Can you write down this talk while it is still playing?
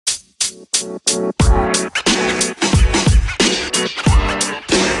Please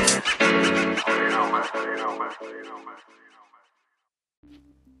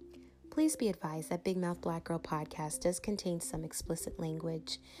be advised that Big Mouth Black Girl podcast does contain some explicit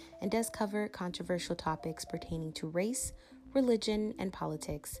language and does cover controversial topics pertaining to race, religion, and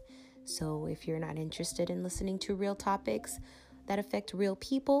politics. So if you're not interested in listening to real topics that affect real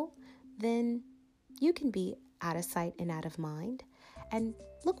people, then you can be out of sight and out of mind and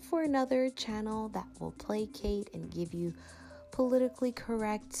look for another channel that will placate and give you politically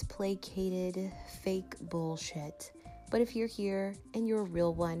correct, placated, fake bullshit. But if you're here and you're a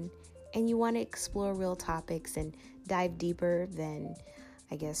real one and you want to explore real topics and dive deeper than,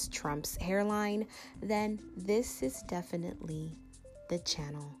 I guess, Trump's hairline, then this is definitely the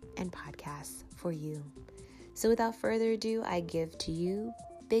channel and podcast for you. So without further ado, I give to you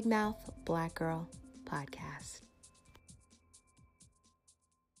Big Mouth Black Girl Podcast.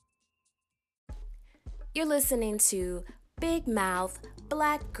 You're listening to Big Mouth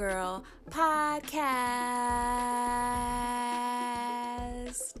Black Girl Podcast.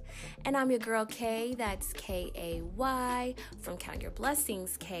 And I'm your girl Kay, that's K-A-Y, from Count Your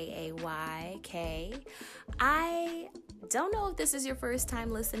Blessings, K-A-Y-K. I don't know if this is your first time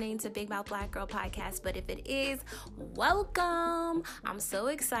listening to Big Mouth Black Girl Podcast, but if it is, welcome. I'm so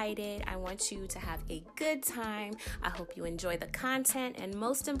excited. I want you to have a good time. I hope you enjoy the content, and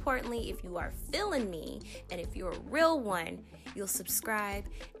most importantly, if you are feeling me, and if you're a real one, you'll subscribe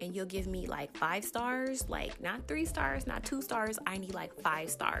and you'll give me like 5 stars, like not 3 stars, not 2 stars. I need like 5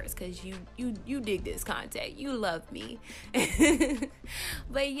 stars because you dig this content. You love me.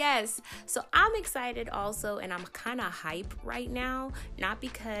 But yes, so I'm excited also, and I'm kind of hype right now, not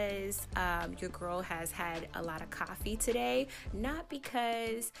because your girl has had a lot of coffee today, not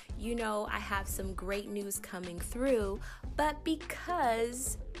because, I have some great news coming through, but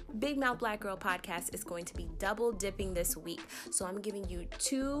because Big Mouth Black Girl Podcast is going to be double dipping this week. So I'm giving you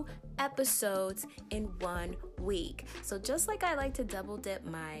 2 episodes in 1 week. So just like I like to double dip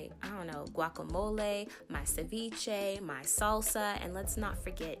my, guacamole, my ceviche, my salsa, and let's not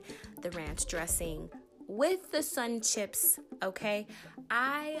forget the ranch dressing with the sun chips, okay?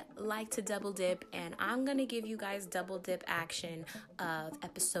 I like to double dip, and I'm gonna give you guys double dip action of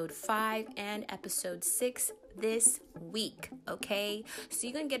episode 5 and episode 6 this week, okay? So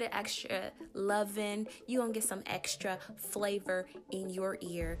you're gonna get an extra loving, you're gonna get some extra flavor in your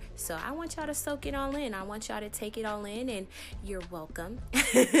ear. So I want y'all to soak it all in. I want y'all to take it all in, and you're welcome.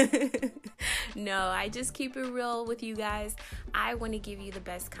 No, I just keep it real with you guys. I want to give you the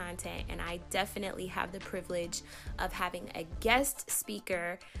best content, and I definitely have the privilege of having a guest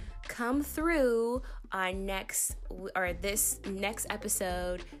speaker come through on this next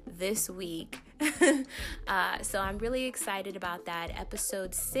episode this week. So I'm really excited about that.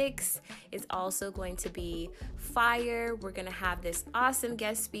 Episode 6 is also going to be fire. We're going to have this awesome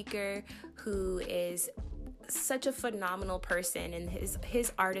guest speaker who is such a phenomenal person, and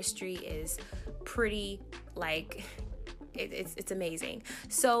his artistry is pretty, like, it's amazing.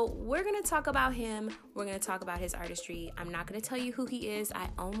 So we're going to talk about him. We're going to talk about his artistry. I'm not going to tell you who he is. I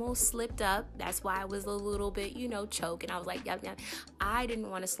almost slipped up. That's why I was a little bit, choking. I was like, yep. I didn't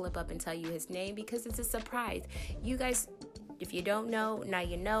want to slip up and tell you his name because it's a surprise. You guys, if you don't know, now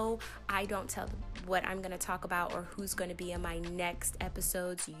you know. I don't tell what I'm going to talk about or who's going to be in my next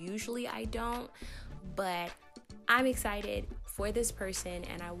episodes. Usually I don't, but I'm excited for this person,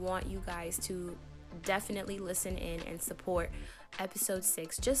 and I want you guys to definitely listen in and support episode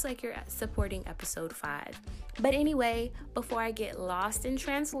 6 just like you're supporting episode 5. But anyway, before I get lost in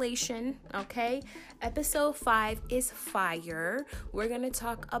translation, okay, episode 5 is fire. We're gonna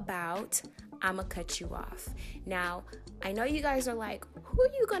talk about I'ma cut you off. Now, I know you guys are like, who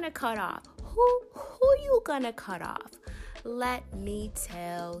you gonna cut off? Who you gonna cut off? Let me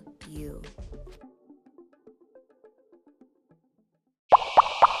tell you.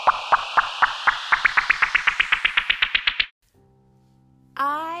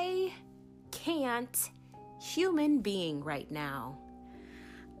 I can't human being right now.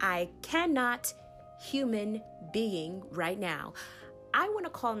 I cannot human being right now. I want to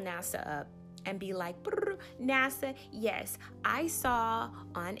call NASA up and be like, NASA, yes, I saw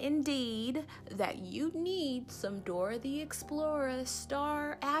on Indeed that you need some Dora the Explorer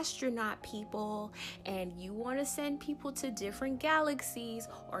star astronaut people, and you want to send people to different galaxies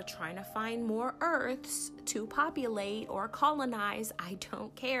or trying to find more Earths to populate or colonize. I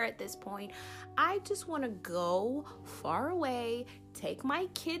don't care at this point. I just want to go far away, take my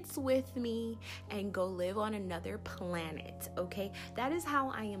kids with me, and go live on another planet, okay? That is how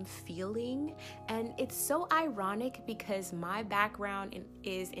I am feeling, and it's so ironic because my background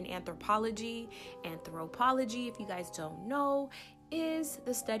is in anthropology. Anthropology, if you guys don't know, is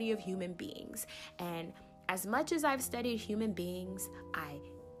the study of human beings. And as much as I've studied human beings,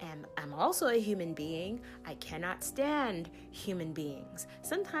 I'm also a human being. I cannot stand human beings.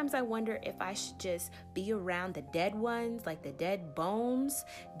 Sometimes I wonder if I should just be around the dead ones, like the dead bones,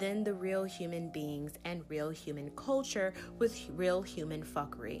 than the real human beings and real human culture with real human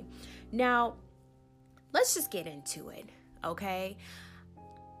fuckery. Now, let's just get into it, okay?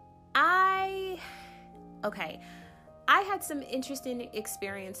 I had some interesting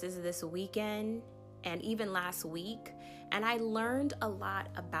experiences this weekend and even last week, and I learned a lot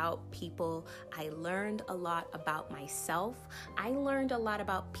about people. I learned a lot about myself. I learned a lot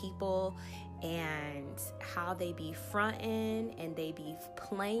about people and how they be fronting and they be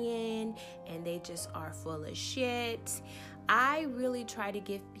playing and they just are full of shit. I really try to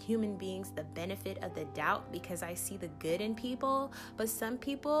give human beings the benefit of the doubt because I see the good in people, but some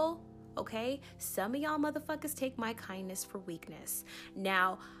people, okay, some of y'all motherfuckers take my kindness for weakness.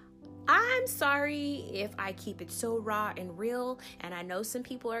 Now, I'm sorry if I keep it so raw and real, and I know some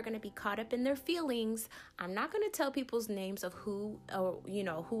people are going to be caught up in their feelings. I'm not going to tell people's names of who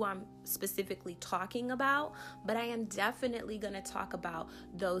I'm specifically talking about, but I am definitely going to talk about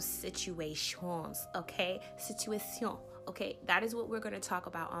those situations, okay? Situation. Okay, that is what we're going to talk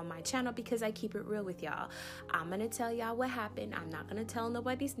about on my channel because I keep it real with y'all. I'm going to tell y'all what happened. I'm not going to tell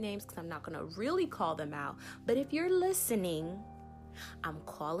nobody's names because I'm not going to really call them out. But if you're listening, I'm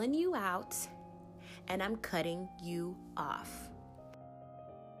calling you out and I'm cutting you off.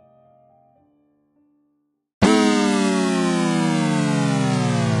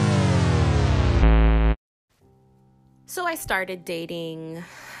 So I started dating,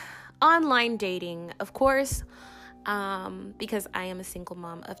 online dating, of course, because I am a single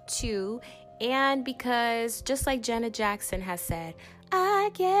mom of 2, and because just like Janet Jackson has said, I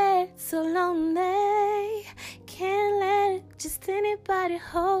get so lonely, can't let just anybody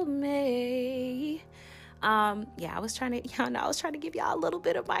hold me. I was trying to give y'all a little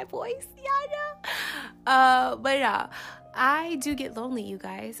bit of my voice, but yeah, I do get lonely, you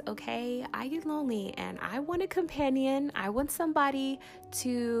guys, okay? I get lonely and I want a companion. I want somebody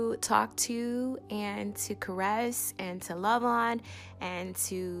to talk to and to caress and to love on and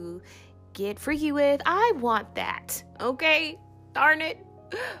to get freaky with. I want that, okay? Darn it.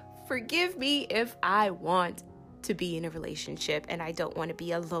 Forgive me if I want to be in a relationship and I don't want to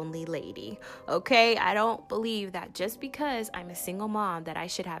be a lonely lady, okay? I don't believe that just because I'm a single mom that I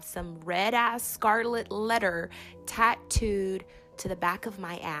should have some red ass scarlet letter tattooed to the back of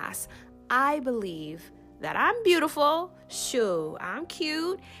my ass. I believe that I'm beautiful. Sure, I'm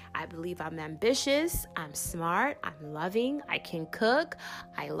cute. I believe I'm ambitious. I'm smart. I'm loving. I can cook.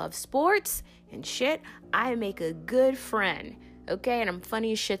 I love sports and shit. I make a good friend. Okay, and I'm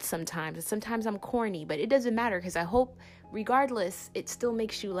funny as shit sometimes, and sometimes I'm corny, but it doesn't matter because I hope, regardless, it still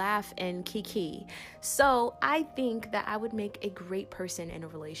makes you laugh and kiki. So I think that I would make a great person in a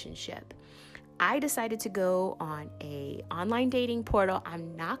relationship. I decided to go on a online dating portal.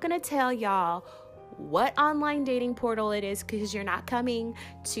 I'm not gonna tell y'all what online dating portal it is because you're not coming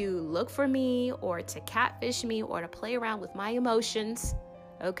to look for me or to catfish me or to play around with my emotions.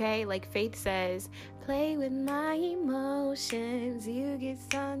 Okay, like Faith says, play with my emotions. You get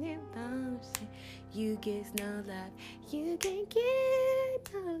some emotion. You get no love. You can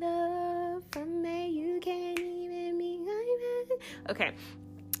get no love from me. You can't even be okay.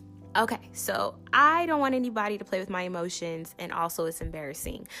 Okay, so I don't want anybody to play with my emotions, and also it's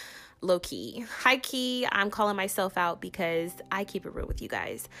embarrassing. Low key. High key, I'm calling myself out because I keep it real with you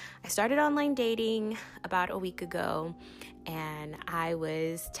guys. I started online dating about a week ago, and I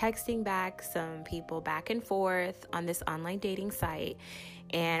was texting back some people back and forth on this online dating site,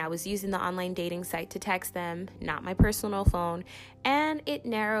 and I was using the online dating site to text them, not my personal phone, and it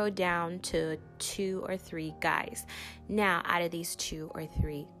narrowed down to 2 or 3 guys. Now, out of these 2 or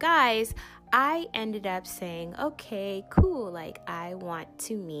 3 guys, I ended up saying, okay, cool, like I want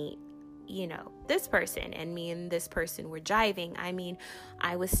to meet this person, and me and this person were jiving. I mean,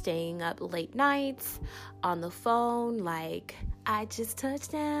 I was staying up late nights on the phone, like, I just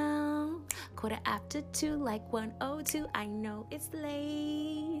touched down, 2:15, like 1:02. I know it's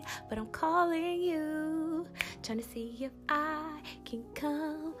late, but I'm calling you, trying to see if I can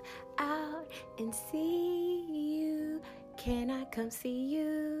come out and see you. Can I come see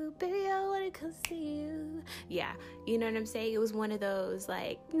you? Baby, I wanna come see you. Yeah, you know what I'm saying? It was one of those,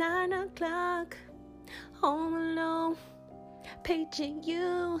 like, 9 o'clock, home alone, paging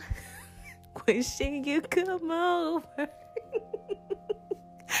you, wishing you come over.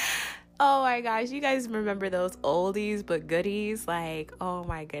 Oh my gosh, you guys remember those oldies but goodies? Like, oh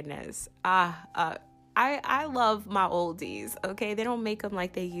my goodness. I love my oldies, okay? They don't make them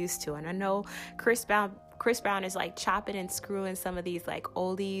like they used to. And I know Chris Brown is like chopping and screwing some of these like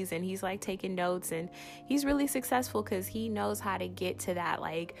oldies, and he's like taking notes, and he's really successful because he knows how to get to that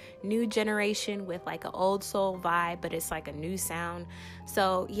like new generation with like an old soul vibe, but it's like a new sound.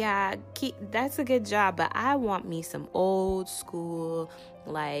 So yeah, that's a good job. But I want me some old school,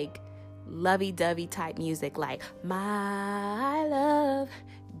 like lovey-dovey type music, like my love,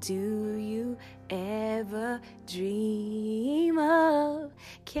 do you ever dream of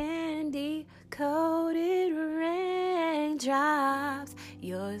candy coated raindrops?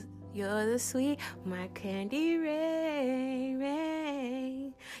 You're the sweet, my candy rain.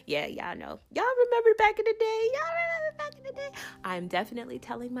 Yeah, y'all know. Y'all remember back in the day? I'm definitely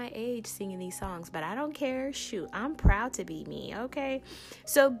telling my age singing these songs, but I don't care. Shoot, I'm proud to be me, okay?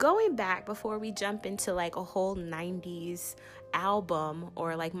 So going back before we jump into like a whole 90s album,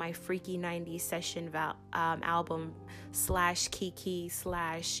 or like my freaky 90s session album / Kiki /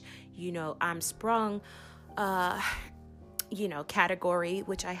 I'm Sprung category,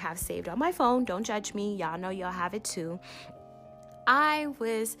 which I have saved on my phone. Don't judge me. Y'all know y'all have it too. I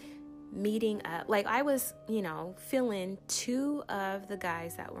was meeting up, like I was, feeling two of the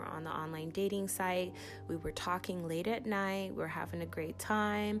guys that were on the online dating site. We were talking late at night. We were having a great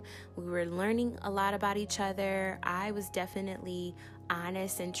time. We were learning a lot about each other. I was definitely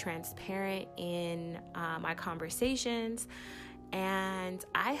honest and transparent in my conversations. And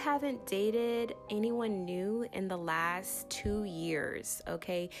I haven't dated anyone new in the last 2 years,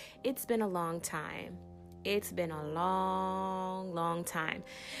 okay? It's been a long time. It's been a long, long time.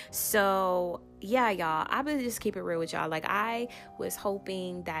 So, yeah, y'all, I would just keep it real with y'all. Like, I was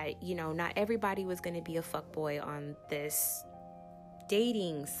hoping that, not everybody was going to be a fuckboy on this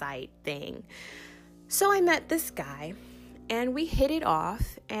dating site thing. So I met this guy. And we hit it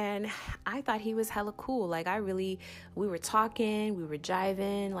off, and I thought he was hella cool. Like, we were talking, we were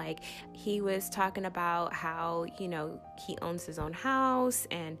jiving. Like, he was talking about how, he owns his own house,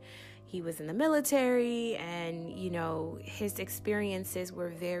 and he was in the military, and, his experiences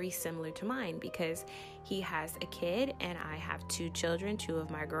were very similar to mine because he has a kid, and I have 2 children, 2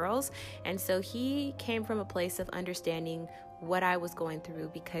 of my girls. And so he came from a place of understanding what I was going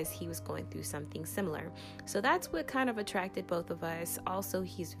through because he was going through something similar. So that's what kind of attracted both of us. Also,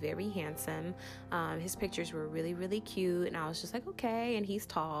 he's very handsome. His pictures were really, really cute. And I was just like, okay. And he's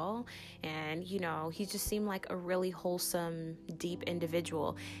tall. And, he just seemed like a really wholesome, deep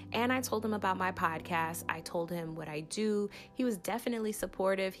individual. And I told him about my podcast. I told him what I do. He was definitely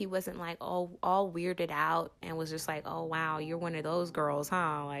supportive. He wasn't like all weirded out and was just like, oh, wow, you're one of those girls,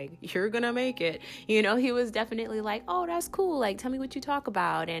 huh? Like, you're gonna make it. He was definitely like, oh, that's cool. Like, tell me what you talk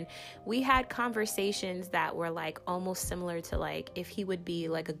about. And we had conversations that were like almost similar to like if he would be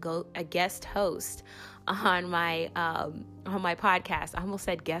like a guest host on my podcast. I almost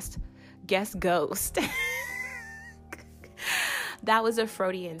said guest ghost. That was a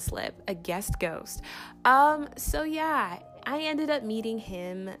Freudian slip, a guest ghost. So yeah, I ended up meeting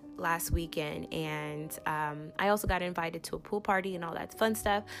him last weekend, and I also got invited to a pool party and all that fun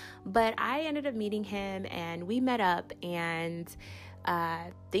stuff. But I ended up meeting him, and we met up, and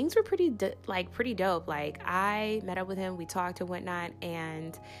things were pretty dope. Like, I met up with him, we talked and whatnot,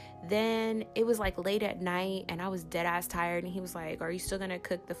 and then it was like late at night, and I was dead ass tired, and he was like, "Are you still gonna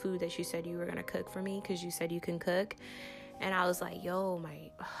cook the food that you said you were gonna cook for me? Because you said you can cook." And I was like,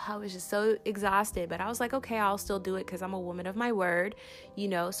 I was just so exhausted. But I was like, okay, I'll still do it because I'm a woman of my word,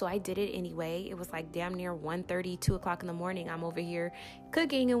 So I did it anyway. It was like damn near 1:30, 2 o'clock in the morning. I'm over here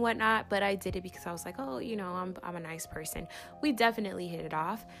cooking and whatnot. But I did it because I was like, oh, I'm a nice person. We definitely hit it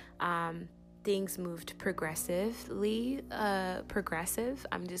off. Things moved progressive.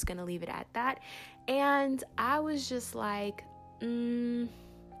 I'm just going to leave it at that. And I was just like,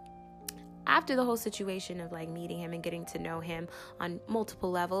 after the whole situation of like meeting him and getting to know him on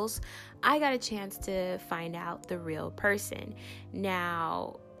multiple levels, I got a chance to find out the real person.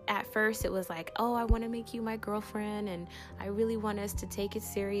 Now, at first it was like, oh, I want to make you my girlfriend, and I really want us to take it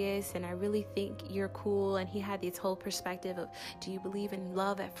serious, and I really think you're cool. And he had this whole perspective of, do you believe in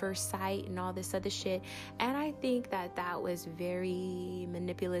love at first sight and all this other shit? And I think that was very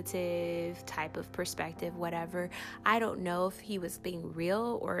manipulative type of perspective, whatever. I don't know if he was being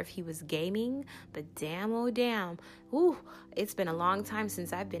real or if he was gaming, but damn, oh damn, it's been a long time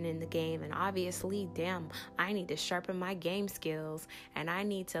since I've been in the game, and obviously, damn, I need to sharpen my game skills, and I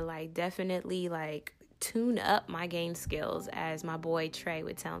need to like definitely like tune up my game skills, as my boy Trey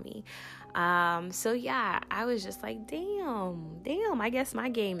would tell me. So yeah, I was just like, damn, I guess my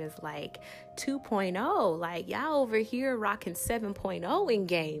game is like 2.0. Like, y'all over here rocking 7.0 in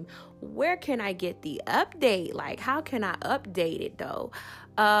game. Where can I get the update? Like, how can I update it though?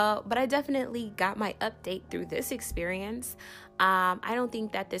 But I definitely got my update through this experience. I don't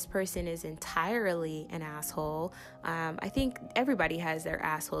think that this person is entirely an asshole. I think everybody has their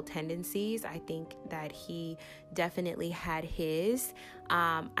asshole tendencies. I think that he definitely had his.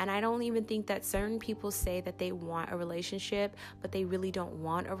 And I don't even think that certain people say that they want a relationship, but they really don't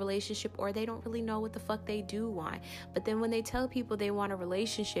want a relationship, or they don't really know what the fuck they do want. But then when they tell people they want a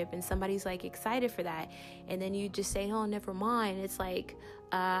relationship and somebody's like excited for that, and then you just say, oh, never mind. It's like,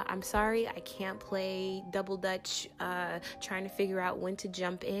 I'm sorry, I can't play double dutch, trying to figure out when to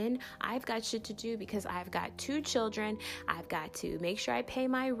jump in. I've got shit to do because I've got 2 children. I've got to make sure I pay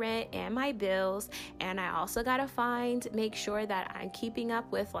my rent and my bills. And I also got to make sure that I'm keeping up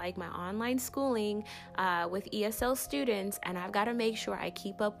with like my online schooling, with ESL students. And I've got to make sure I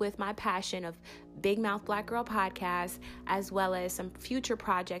keep up with my passion of Big Mouth Black Girl podcast, as well as some future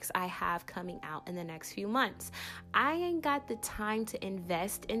projects I have coming out in the next few months. I ain't got the time to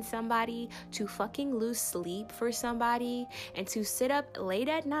invest in somebody, to fucking lose sleep for somebody, and to sit up late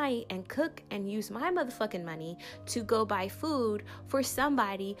at night and cook and use my motherfucking money to go buy food for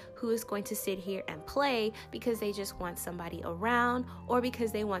somebody who is going to sit here and play because they just want somebody around, or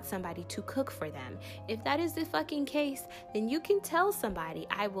because they want somebody to cook for them. If that is the fucking case, then you can tell somebody,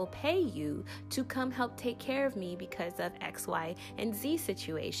 I will pay you to come help take care of me because of X, Y, and Z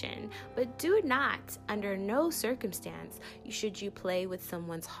situation. But do not, under no circumstance, should you play with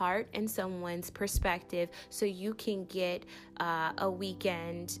someone's heart and someone's perspective so you can get a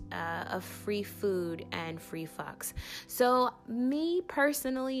weekend of free food and free fucks. So me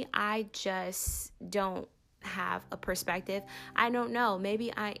personally, I just don't have a perspective. I don't know.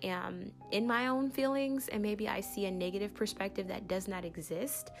 Maybe I am in my own feelings, and maybe I see a negative perspective that does not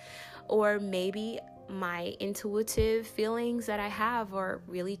exist. Or maybe my intuitive feelings that I have are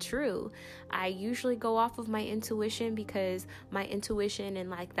really true. I usually go off of my intuition, because my intuition and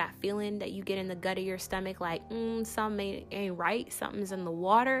like that feeling that you get in the gut of your stomach, like something ain't right, something's in the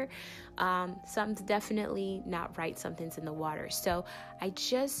water, something's definitely not right, something's in the water. So I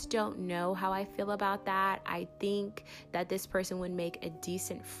just don't know how I feel about that. I think that this person would make a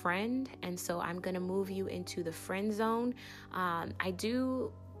decent friend, and so I'm gonna move you into the friend zone. I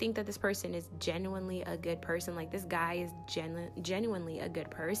do think that this person is genuinely a good person. Like, this guy is genuinely a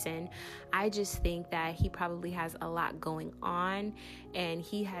good person. I just think that he probably has a lot going on, and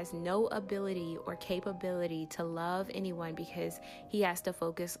he has no ability or capability to love anyone because he has to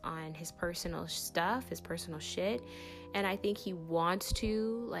focus on his personal stuff, his personal shit. And I think he wants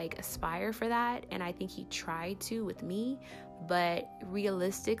to like aspire for that, and I think he tried to with me, but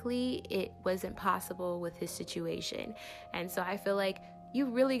realistically it wasn't possible with his situation. And so I feel like you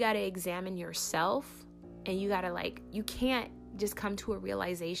really got to examine yourself, and you got to you can't just come to a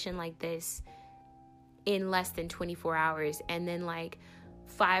realization like this in less than 24 hours. And then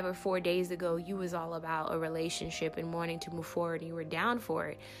 5 or 4 days ago, you was all about a relationship and wanting to move forward, and you were down for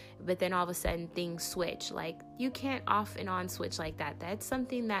it. But then all of a sudden things switch. You can't off and on switch like that. That's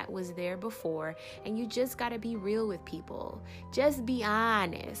something that was there before, and you just got to be real with people. Just be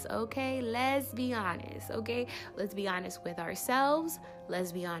honest, okay? Let's be honest, okay? Let's be honest with ourselves.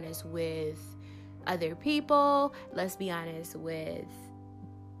 Let's be honest with other people. Let's be honest with,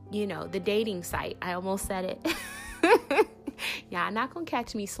 the dating site. I almost said it. Y'all not gonna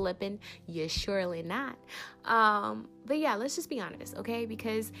catch me slipping. You're surely not. But yeah, let's just be honest, okay?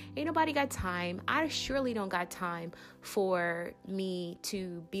 Because ain't nobody got time. I surely don't got time for me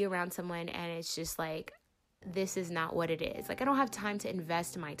to be around someone and it's just this is not what it is. I don't have time to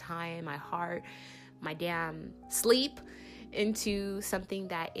invest my time, my heart, my damn sleep into something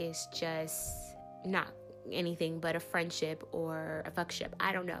that is just not anything but a friendship or a fuckship.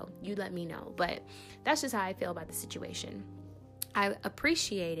 I don't know. You let me know. But that's just how I feel about the situation. I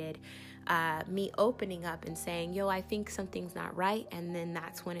appreciated me opening up and saying, yo, I think something's not right. And then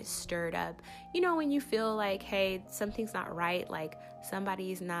that's when it stirred up. When you feel like, hey, something's not right,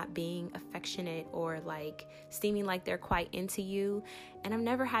 somebody's not being affectionate or seeming like they're quite into you. And I've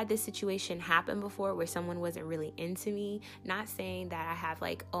never had this situation happen before where someone wasn't really into me. Not saying that I have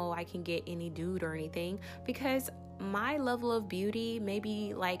I can get any dude or anything, because my level of beauty may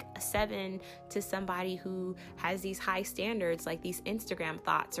be a 7 to somebody who has these high standards, these Instagram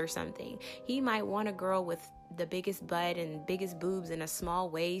thoughts or something. He might want a girl with the biggest butt and biggest boobs and a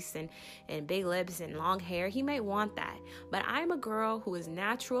small waist and big lips and long hair. He might want that. But I'm a girl who is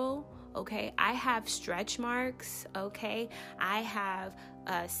natural, okay? I have stretch marks, okay? I have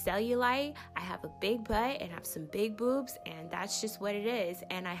cellulite, I have a big butt, and I have some big boobs, and that's just what it is.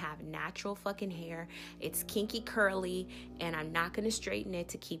 And I have natural fucking hair. It's kinky curly, and I'm not gonna straighten it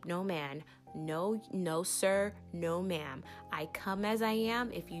to keep no man. No, sir, no, ma'am. I come as I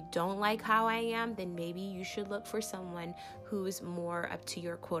am. If you don't like how I am, then maybe you should look for someone who's more up to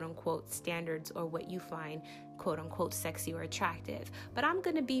your quote-unquote standards or what you find quote-unquote sexy or attractive. But I'm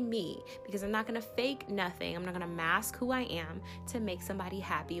going to be me because I'm not going to fake nothing. I'm not going to mask who I am to make somebody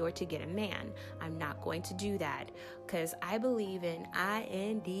happy or to get a man. I'm not going to do that because I believe in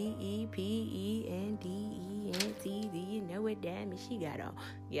INDEPENDENTD. You know what that means? She got on.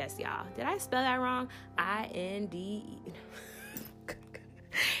 Yes, y'all. Did I spell that wrong? INDE.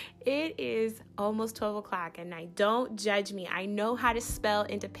 It is almost 12 o'clock and don't judge me. I know how to spell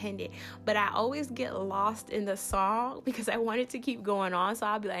independent, but I always get lost in the song because I want it to keep going on. So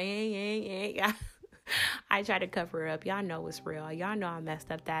I'll be like, yeah. I try to cover it up. Y'all know it's real. Y'all know I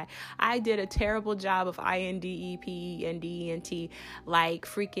messed up that. I did a terrible job of INDEPENDENT like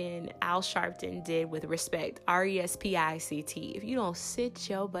freaking Al Sharpton did with Respect. RESPICT. If you don't sit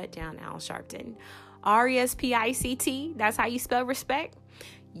your butt down, Al Sharpton. RESPICT. That's how you spell respect.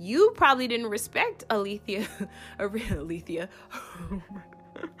 You probably didn't respect Alethea.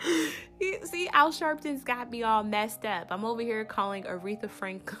 See, Al Sharpton's got me all messed up. I'm over here calling Aretha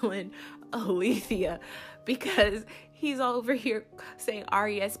Franklin Alethea because he's over here saying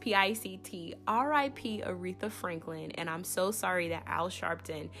RESPICT. R.I.P. Aretha Franklin. And I'm so sorry that Al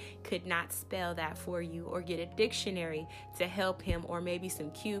Sharpton could not spell that for you or get a dictionary to help him or maybe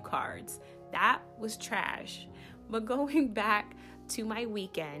some cue cards. That was trash. But going back to my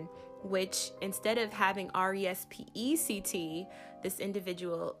weekend, which instead of having RESPECT, this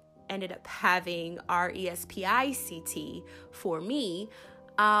individual ended up having RESPICT for me.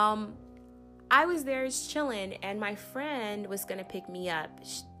 I was there chilling, and my friend was gonna pick me up.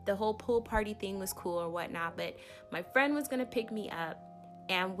 The whole pool party thing was cool or whatnot, but my friend was gonna pick me up,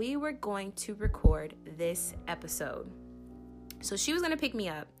 and we were going to record this episode. So she was gonna pick me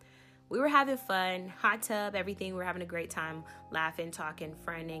up. We were having fun, hot tub, everything. We were having a great time, laughing, talking,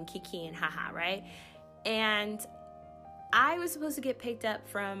 friending, kikiing, haha, right? And I was supposed to get picked up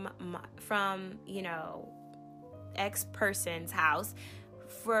from X person's house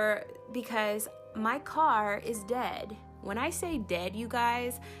because my car is dead. When I say dead, you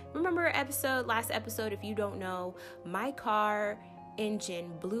guys, remember last episode, if you don't know, my car engine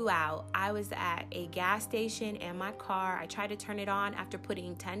blew out. I was at a gas station and my car, I tried to turn it on after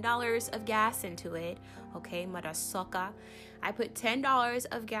putting $10 of gas into it. Okay, mother sucker. I put $10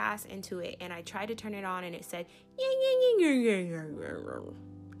 of gas into it and I tried to turn it on and it said,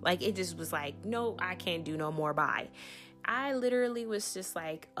 like it just was like, no, I can't do no more, bye. I literally was just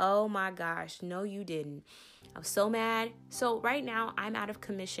like, oh my gosh, no you didn't. I was so mad. So right now I'm out of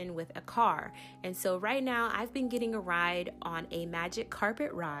commission with a car. And so right now I've been getting a ride on a Magic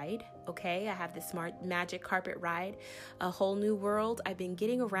Carpet ride. Okay, I have this smart Magic Carpet ride, a whole new world. I've been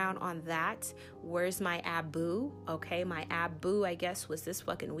getting around on that. Where's my Abu? Okay, my Abu, I guess, was this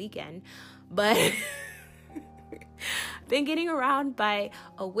fucking weekend. But been getting around by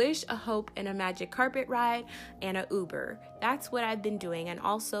a Wish, a Hope, and a Magic Carpet ride, and a Uber. That's what I've been doing. And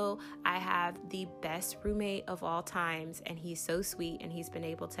also, I have the best roommate of all times, and he's so sweet, and he's been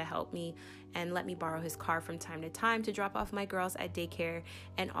able to help me and let me borrow his car from time to time to drop off my girls at daycare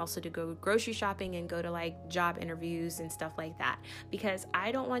and also to go grocery shopping and go to like job interviews and stuff like that. Because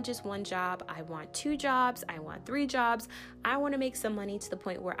I don't want just one job. I want 2 jobs. I want 3 jobs. I want to make some money to the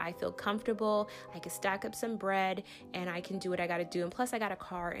point where I feel comfortable. I can stack up some bread and I can do what I got to do. And plus I got a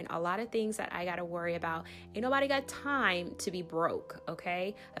car and a lot of things that I got to worry about. Ain't nobody got time to be broke.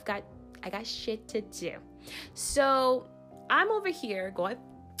 Okay. I got shit to do. So I'm over here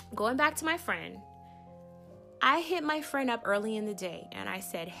going back to my friend. I hit my friend up early in the day and I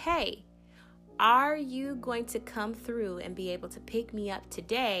said, hey, are you going to come through and be able to pick me up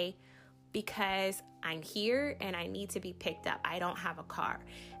today? Because I'm here and I need to be picked up. I don't have a car.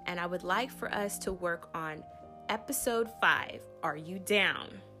 And I would like for us to work on episode 5. Are you down?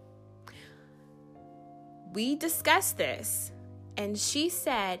 We discussed this. And she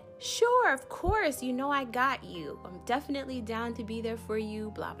said, sure, of course, you know I got you. I'm definitely down to be there for you,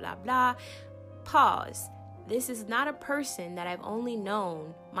 blah, blah, blah. Pause. This is not a person that I've only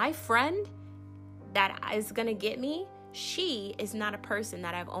known. My friend that is going to get me, she is not a person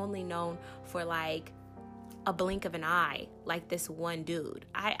that I've only known for like a blink of an eye, like this one dude.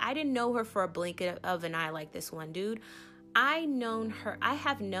 I didn't know her for a blink of an eye like this one dude. I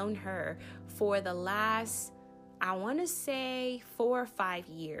have known her for the last I want to say 4 or 5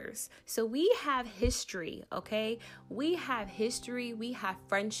 years. So we have history, okay? We have history, we have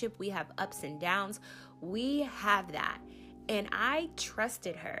friendship, we have ups and downs. We have that. And I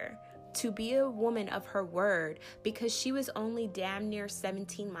trusted her to be a woman of her word because she was only damn near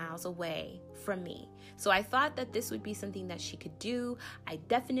 17 miles away from me. So I thought that this would be something that she could do. I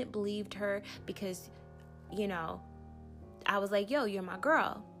definitely believed her because, you know, I was like, yo, you're my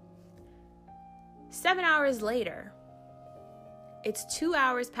girl. 7 hours later, it's 2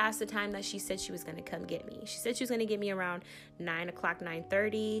 hours past the time that she said she was going to come get me. She said she was going to get me around 9 o'clock,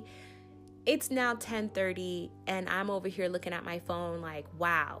 9:30. It's now 10:30, and I'm over here looking at my phone like,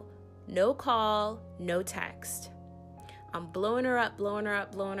 wow, no call, no text. I'm blowing her up. Yo,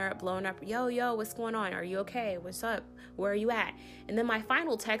 what's going on? Are you okay? What's up? Where are you at? And then my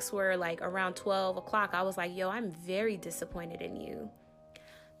final texts were like around 12 o'clock. I was like, yo, I'm very disappointed in you.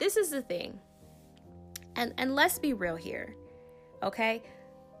 This is the thing. And let's be real here, okay?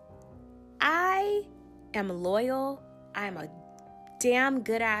 I am loyal. I'm a damn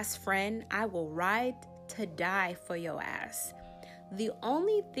good ass friend. I will ride to die for your ass. The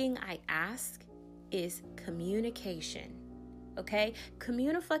only thing I ask is communication, okay?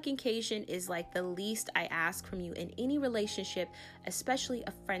 Communication is like the least I ask from you in any relationship, especially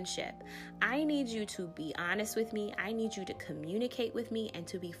a friendship. I need you to be honest with me. I need you to communicate with me and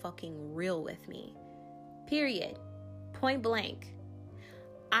to be fucking real with me. Period. Point blank.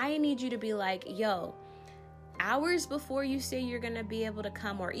 I need you to be like, yo, hours before you say you're going to be able to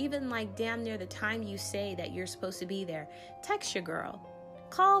come, or even like damn near the time you say that you're supposed to be there, text your girl.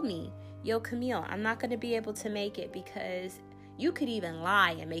 Call me. Yo, Camille, I'm not going to be able to make it, because you could even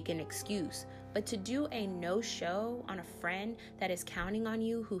lie and make an excuse. But to do a no-show on a friend that is counting on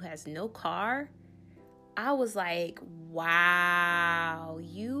you who has no car, I was like, wow,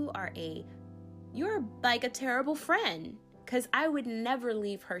 you're like a terrible friend. Because I would never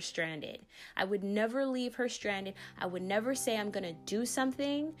leave her stranded. I would never say I'm going to do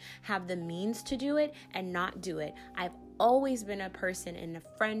something, have the means to do it, and not do it. I've always been a person and a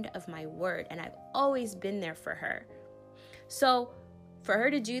friend of my word, and I've always been there for her. So for her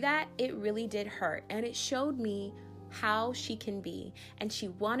to do that, it really did hurt. And it showed me how she can be. And she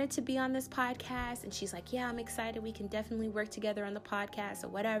wanted to be on this podcast, and she's like, yeah, I'm excited, we can definitely work together on the podcast or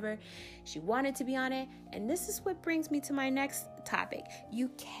whatever. She wanted to be on it. And this is what brings me to my next topic. You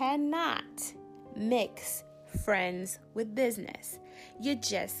cannot mix friends with business. You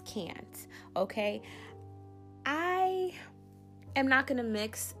just can't, okay? I am not going to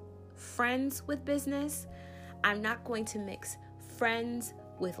mix friends with business. I'm not going to mix friends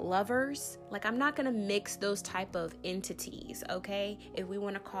with lovers. Like, I'm not going to mix those type of entities, okay? If we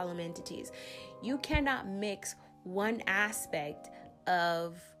want to call them entities. You cannot mix one aspect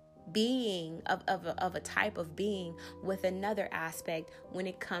of being, of a type of being, with another aspect when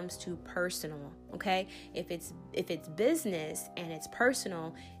it comes to personal, okay? If it's business and it's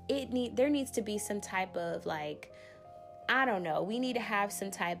personal, there needs to be some type of, like, I don't know, we need to have some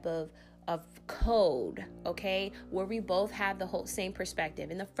type of code, okay, where we both have the whole same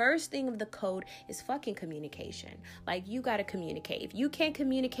perspective. And the first thing of the code is fucking communication. Like, you got to communicate. If you can't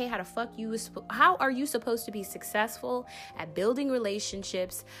communicate, how are you supposed to be successful at building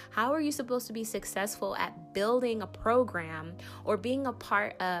relationships? How are you supposed to be successful at building a program or being a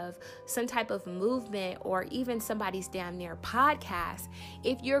part of some type of movement or even somebody's damn near podcast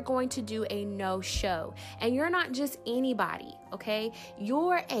if you're going to do a no show? And you're not just anybody, okay?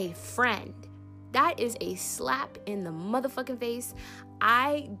 You're a friend. That is a slap in the motherfucking face.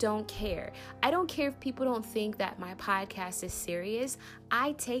 I don't care. I don't care if people don't think that my podcast is serious.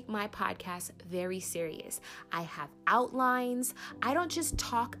 I take my podcast very serious. I have outlines. I don't just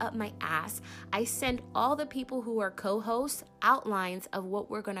talk up my ass. I send all the people who are co-hosts outlines of what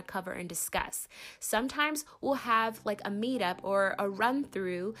we're going to cover and discuss. Sometimes we'll have like a meetup or a run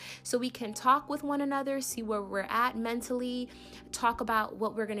through so we can talk with one another, see where we're at mentally, talk about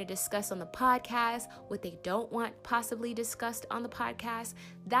what we're going to discuss on the podcast, what they don't want possibly discussed on the podcast.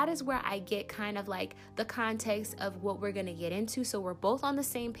 That is where I get kind of like the context of what we're going to get into, so we're both on the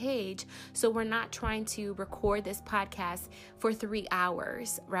same page, so we're not trying to record this podcast for 3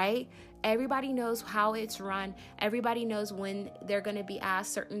 hours, right? Everybody knows how it's run. Everybody knows when they're going to be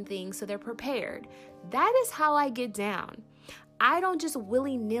asked certain things, so they're prepared. That is how I get down. I don't just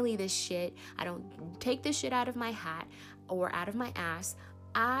willy-nilly this shit. I don't take this shit out of my hat or out of my ass.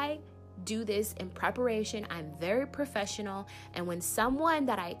 I do this in preparation. I'm very professional. And when someone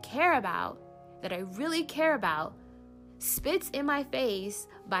that I care about, that I really care about, spits in my face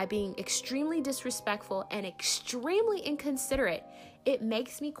by being extremely disrespectful and extremely inconsiderate, it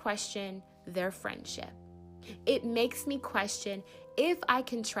makes me question their friendship. It makes me question if I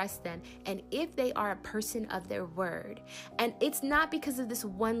can trust them and if they are a person of their word. And it's not because of this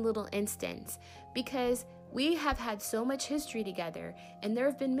one little instance, because we have had so much history together, and there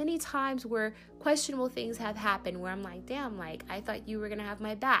have been many times where questionable things have happened where I'm like, damn, like I thought you were gonna have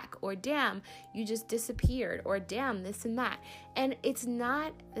my back, or damn, you just disappeared, or damn, this and that. And it's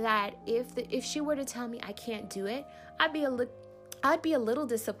not that if she were to tell me I can't do it, I'd be a little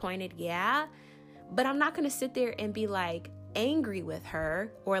disappointed, yeah, but I'm not gonna sit there and be like angry with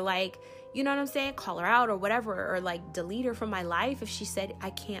her, or like, you know what I'm saying, call her out or whatever, or like delete her from my life if she said I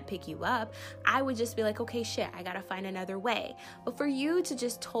can't pick you up. I would just be like, okay, shit, I gotta find another way. But for you to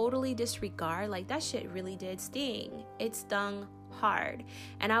just totally disregard, like that shit really did sting. It stung hard.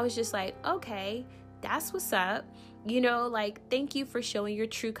 And I was just like, okay, that's what's up. You know, like, thank you for showing your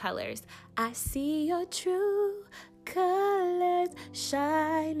true colors. I see your true colors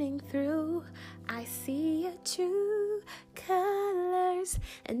shining through. I see your true colors,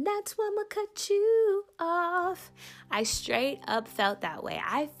 and that's why I'ma cut you off. I straight up felt that way.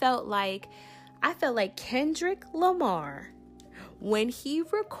 I felt like Kendrick Lamar when he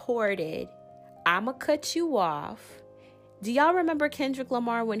recorded I'ma Cut You Off. Do y'all remember Kendrick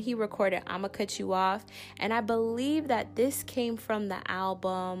Lamar when he recorded I'ma Cut You Off? And I believe that this came from the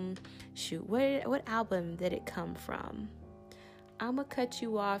album, what album did it come from? I'ma Cut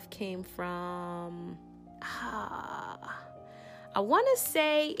You Off came from, I want to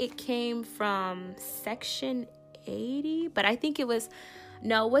say it came from Section 80, but I think it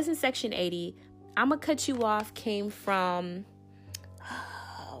wasn't Section 80. I'ma Cut You Off came from,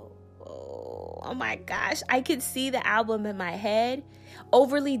 oh my gosh, I could see the album in my head.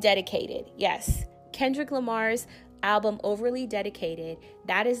 Overly Dedicated. Yes, Kendrick Lamar's album Overly Dedicated.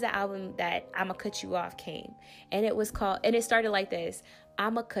 That is the album that I'ma Cut You Off came. And it was called, and it started like this: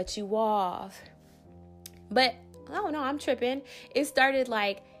 I'ma cut you off. But oh no, I'm tripping. It started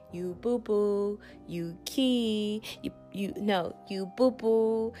like, you boo boo, you key, you boo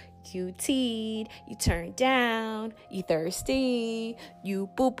boo, you teed, you turn down, you thirsty, you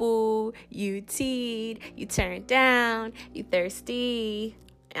boo boo, you teed, you turn down, you thirsty.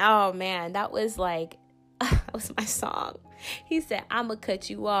 Oh man, that was like, that was my song. He said, I'ma cut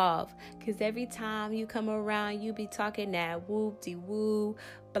you off, cause every time you come around, you be talking that whoop-de-woo,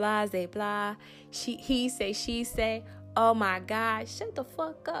 blase blah. He say, she say, oh my God, shut the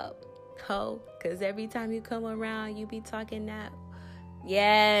fuck up, ho, cause every time you come around, you be talking that.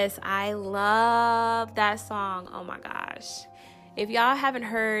 Yes, I love that song. Oh my gosh. If y'all haven't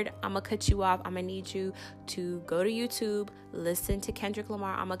heard I'ma Cut You Off, I'm gonna need you to go to YouTube, listen to Kendrick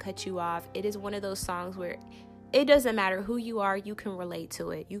Lamar, I'ma Cut You Off. It is one of those songs where it doesn't matter who you are, you can relate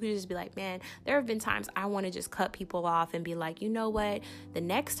to it. You can just be like, man, there have been times I want to just cut people off and be like, you know what? The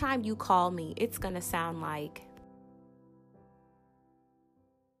next time you call me, it's going to sound like,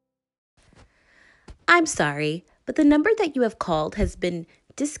 I'm sorry, but the number that you have called has been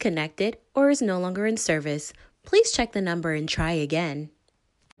disconnected or is no longer in service. Please check the number and try again.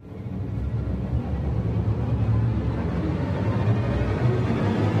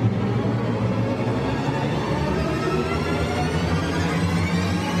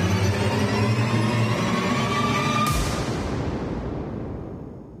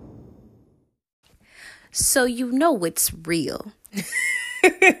 So you know it's real.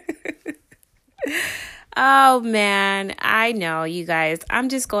 Oh man, I know, you guys. I'm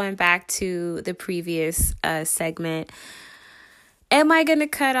just going back to the previous segment. Am I gonna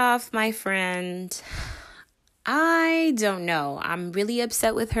cut off my friend? I don't know. I'm really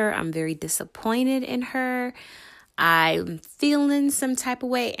upset with her. I'm very disappointed in her. I'm feeling some type of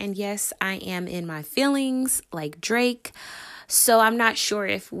way. And yes, I am in my feelings like Drake. So I'm not sure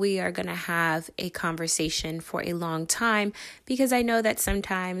if we are going to have a conversation for a long time, because I know that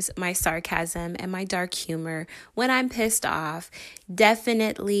sometimes my sarcasm and my dark humor when I'm pissed off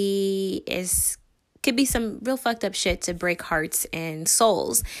definitely could be some real fucked up shit to break hearts and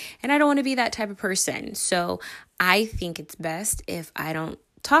souls. And I don't want to be that type of person. So I think it's best if I don't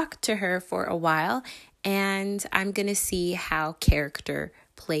talk to her for a while, and I'm going to see how character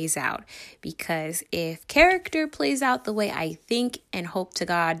plays out. Because if character plays out the way I think and hope to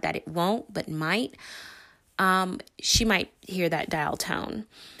God that it won't, but might, she might hear that dial tone.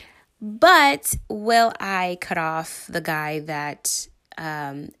 But will I cut off the guy that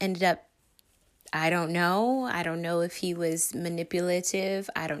ended up, I don't know. I don't know if he was manipulative.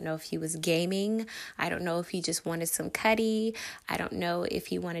 I don't know if he was gaming. I don't know if he just wanted some cutty. I don't know if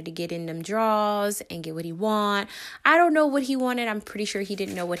he wanted to get in them draws and get what he want. I don't know what he wanted. I'm pretty sure he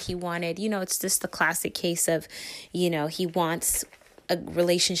didn't know what he wanted. You know, it's just the classic case of, you know, he wants a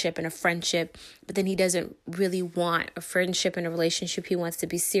relationship and a friendship, but then he doesn't really want a friendship and a relationship. He wants to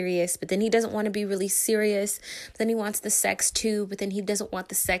be serious, but then he doesn't want to be really serious. But then he wants the sex too, but then he doesn't want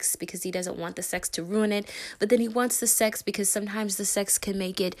the sex because he doesn't want the sex to ruin it. But then he wants the sex because sometimes the sex can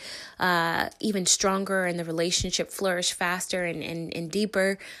make it even stronger and the relationship flourish faster and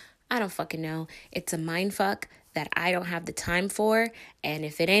deeper. I don't fucking know. It's a mind fuck that I don't have the time for. And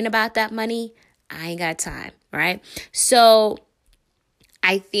if it ain't about that money, I ain't got time, right? So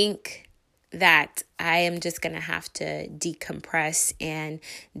I think that I am just going to have to decompress and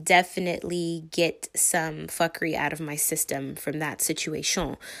definitely get some fuckery out of my system from that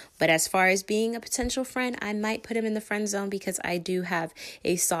situation. But as far as being a potential friend, I might put him in the friend zone because I do have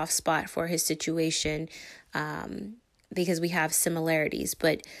a soft spot for his situation, because we have similarities.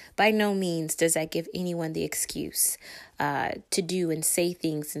 But by no means does that give anyone the excuse to do and say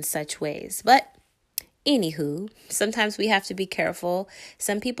things in such ways. But anywho, sometimes we have to be careful.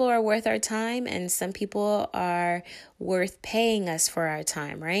 Some people are worth our time and some people are worth paying us for our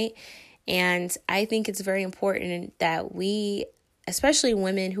time, right? And I think it's very important that we, especially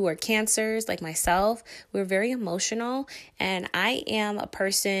women who are Cancers like myself, we're very emotional. And I am a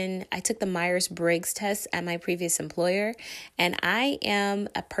person, I took the Myers-Briggs test at my previous employer, and I am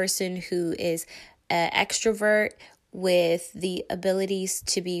a person who is an extrovert with the abilities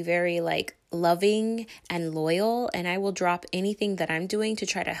to be very loving and loyal, and I will drop anything that I'm doing to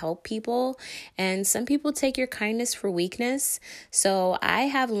try to help people. And some people take your kindness for weakness. So I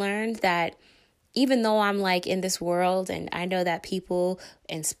have learned that even though I'm in this world, and I know that people,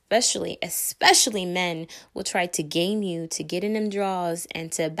 and especially men, will try to game you, to get in them draws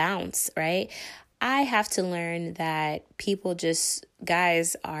and to bounce, right? I have to learn that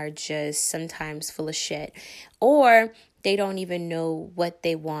guys are just sometimes full of shit, or they don't even know what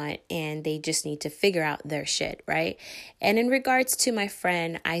they want and they just need to figure out their shit, right? And in regards to my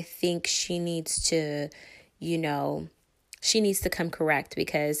friend, I think she needs to, come correct,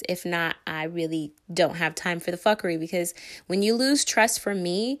 because if not, I really don't have time for the fuckery, because when you lose trust from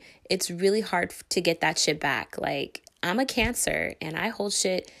me, it's really hard to get that shit back. I'm a Cancer and I hold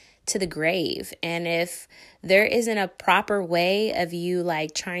shit to the grave. And if there isn't a proper way of you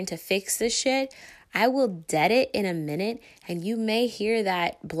trying to fix this shit, I will dead it in a minute, and you may hear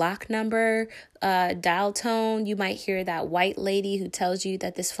that block number dial tone. You might hear that white lady who tells you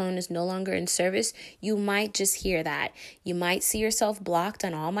that this phone is no longer in service. You might just hear that. You might see yourself blocked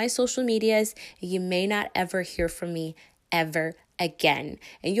on all my social medias, and you may not ever hear from me ever again.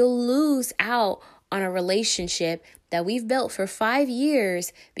 And you'll lose out on a relationship that we've built for 5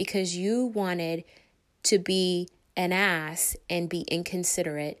 years because you wanted to be an ass and be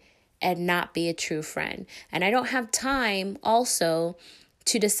inconsiderate and not be a true friend. And I don't have time also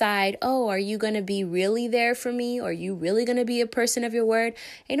to decide, are you going to be really there for me? Or are you really going to be a person of your word?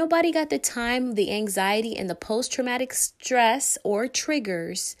 Ain't nobody got the time, the anxiety, and the post-traumatic stress or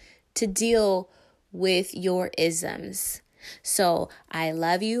triggers to deal with your isms. So I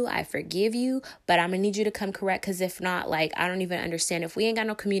love you, I forgive you, but I'm gonna need you to come correct, because if not, I don't even understand. If we ain't got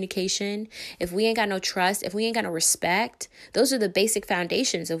no communication, if we ain't got no trust, if we ain't got no respect, those are the basic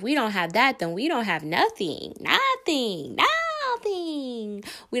foundations. If we don't have that, then we don't have nothing.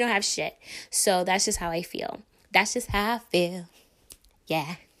 We don't have shit. So that's just how I feel.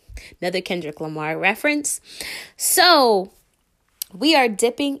 Yeah. Another Kendrick Lamar reference. So we are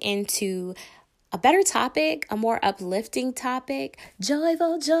dipping into a better topic, a more uplifting topic.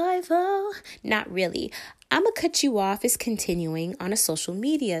 Joyful. Not really. I'm going to cut you off is continuing on a social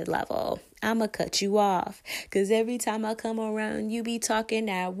media level. I'm going to cut you off, because every time I come around, you be talking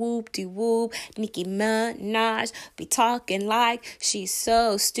that whoop-de-whoop. Nicki Minaj be talking like she's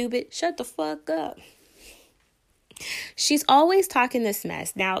so stupid. Shut the fuck up. She's always talking this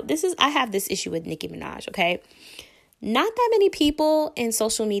mess. Now, I have this issue with Nicki Minaj, okay? Not that many people in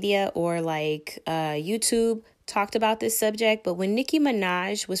social media or YouTube talked about this subject, but when Nicki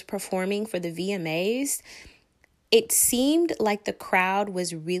Minaj was performing for the VMAs, it seemed like the crowd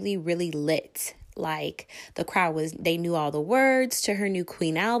was really, really lit. The crowd they knew all the words to her new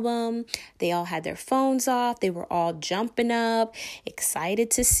Queen album. They all had their phones off. They were all jumping up, excited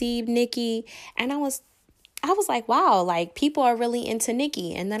to see Nicki. And I was like, wow, people are really into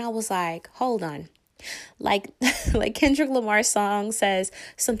Nicki. And then I was like, hold on. Like Kendrick Lamar's song says,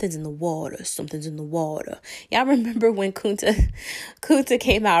 something's in the water. Y'all remember when Kunta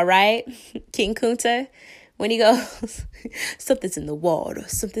came out, right? King Kunta, when he goes, something's in the water.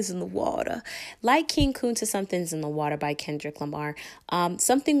 Like King Kunta, Something's in the Water by Kendrick Lamar.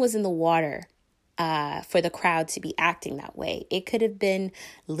 Something was in the water for the crowd to be acting that way. It could have been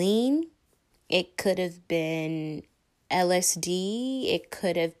lean. It could have been LSD. It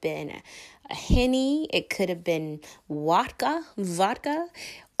could have been a Henny. It could have been vodka,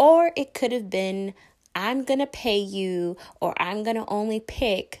 or it could have been, I'm going to pay you, or I'm going to only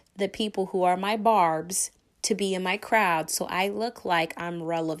pick the people who are my barbs to be in my crowd so I look like I'm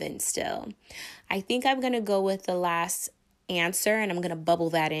relevant still. I think I'm going to go with the last answer, and I'm going to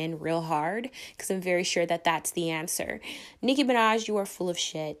bubble that in real hard because I'm very sure that that's the answer. Nicki Minaj, you are full of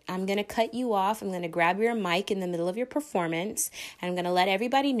shit. I'm going to cut you off. I'm going to grab your mic in the middle of your performance, and I'm going to let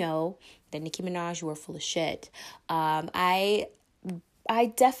everybody know that Nicki Minaj, you are full of shit. I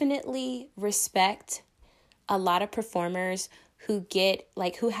definitely respect a lot of performers who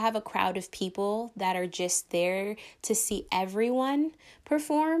have a crowd of people that are just there to see everyone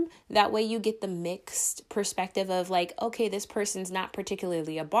perform. That way you get the mixed perspective of like, okay, this person's not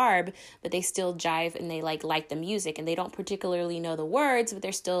particularly a barb, but they still jive and they like the music, and they don't particularly know the words, but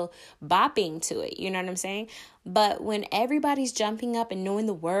they're still bopping to it. You know what I'm saying? But when everybody's jumping up and knowing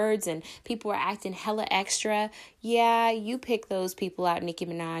the words and people are acting hella extra, yeah, you pick those people out, Nicki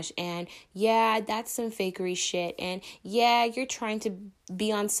Minaj. And yeah, that's some fakery shit. And yeah, you're trying to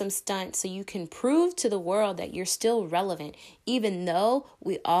be on some stunt so you can prove to the world that you're still relevant, even though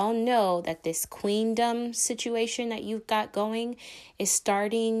we all know that this queendom situation that you've got going is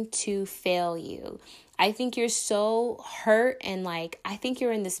starting to fail you. I think you're so hurt, and like, I think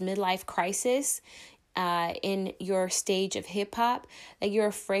you're in this midlife crisis in your stage of hip hop, that you're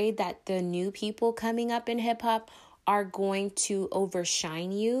afraid that the new people coming up in hip hop are going to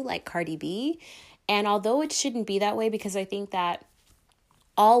overshine you like Cardi B. And although it shouldn't be that way, because I think that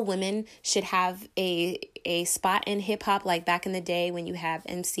all women should have a spot in hip hop, like back in the day when you have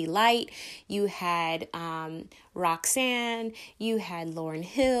MC Lyte, you had Roxanne, you had Lauryn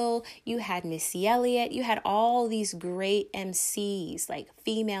Hill, you had Missy Elliott, you had all these great MCs, like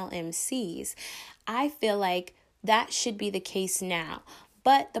female MCs. I feel like that should be the case now.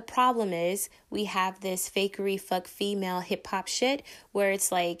 But the problem is we have this fakery fuck female hip hop shit where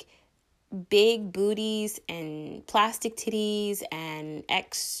it's like big booties and plastic titties and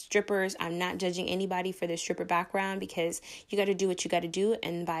ex-strippers. I'm not judging anybody for their stripper background, because you got to do what you got to do,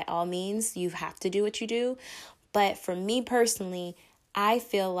 and by all means you have to do what you do. But for me personally, I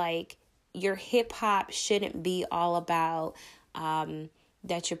feel like your hip hop shouldn't be all about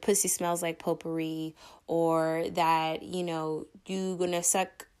that your pussy smells like potpourri, or that, you know, you gonna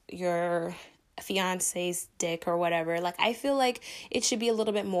suck your fiance's dick or whatever. Like, I feel like it should be a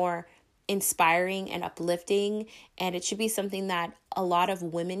little bit more inspiring and uplifting, and it should be something that a lot of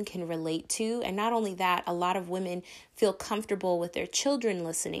women can relate to. And not only that, a lot of women feel comfortable with their children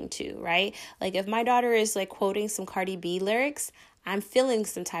listening to, right? Like, if my daughter is like quoting some Cardi B lyrics, I'm feeling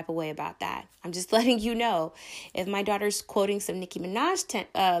some type of way about that. I'm just letting you know. If my daughter's quoting some Nicki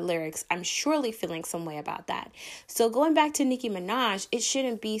Minaj lyrics, I'm surely feeling some way about that. So going back to Nicki Minaj, it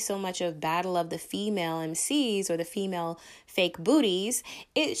shouldn't be so much of battle of the female MCs or the female fake booties.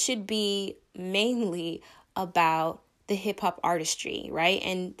 It should be mainly about the hip hop artistry, right?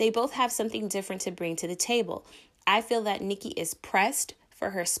 And they both have something different to bring to the table. I feel that Nicki is pressed for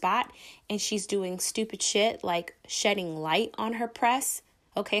her spot, and she's doing stupid shit like shedding light on her press.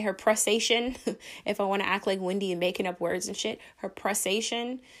 Okay, her pressation, if I want to act like Wendy and making up words and shit, her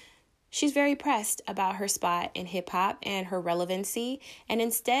pressation. She's very pressed about her spot in hip hop and her relevancy. And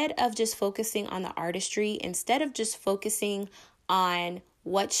instead of just focusing on the artistry, instead of just focusing on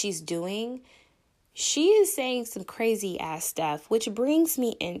what she's doing, she is saying some crazy ass stuff, which brings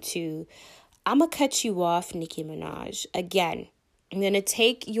me into, I'm going to cut you off, Nicki Minaj. Again, I'm going to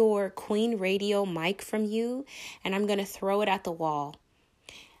take your Queen Radio mic from you, and I'm going to throw it at the wall.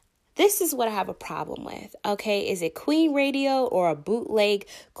 This is what I have a problem with, okay? Is it Queen Radio or a bootleg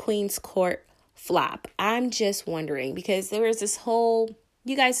Queen's Court flop? I'm just wondering, because there was this whole,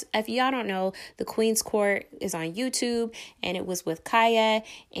 you guys, if y'all don't know, the Queen's Court is on YouTube, and it was with Kaya,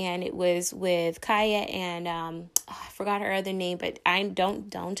 and I forgot her other name, but I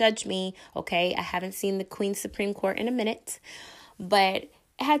don't judge me, okay? I haven't seen the Queen's Supreme Court in a minute. But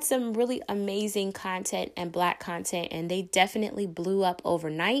it had some really amazing content and Black content, and they definitely blew up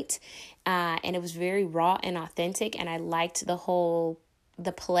overnight. And it was very raw and authentic, and I liked the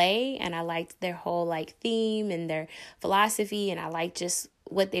play, and I liked their whole like theme and their philosophy, and I liked just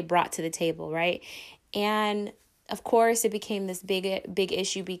what they brought to the table, right? And of course, it became this big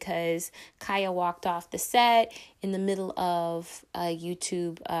issue because Kaya walked off the set in the middle of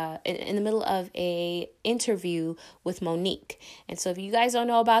in the middle of a interview with Monique. And so if you guys don't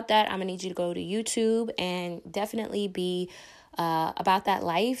know about that, I'm going to need you to go to YouTube and definitely be about that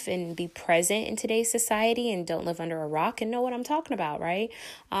life and be present in today's society and don't live under a rock and know what I'm talking about, right?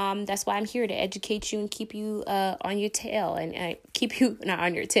 That's why I'm here to educate you and keep you on your tail and keep you not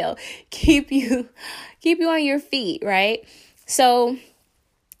on your tail, keep you on your feet, right? So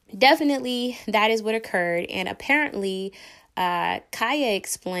definitely that is what occurred. And apparently Kaya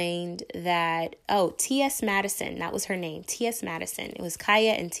explained that, T.S. Madison, that was her name, T.S. Madison. It was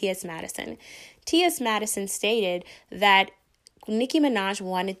Kaya and T.S. Madison. T.S. Madison stated that Nicki Minaj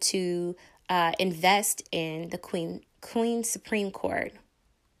wanted to invest in the Queen Supreme Court,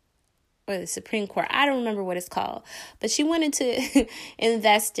 or the Supreme Court. I don't remember what it's called, but she wanted to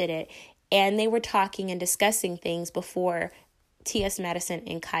invest in it. And they were talking and discussing things before T.S. Madison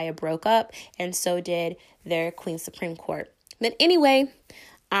and Kaya broke up, and so did their Queen Supreme Court. But anyway,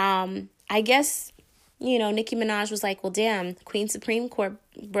 I guess, Nicki Minaj was like, well, damn, Queen Supreme Court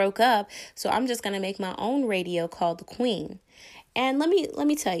broke up, so I'm just going to make my own radio called The Queen. And let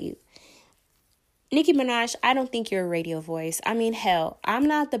me tell you, Nicki Minaj, I don't think you're a radio voice. I mean, hell, I'm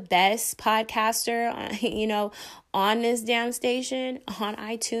not the best podcaster, on this damn station, on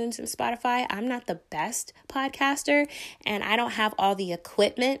iTunes and Spotify. I'm not the best podcaster, and I don't have all the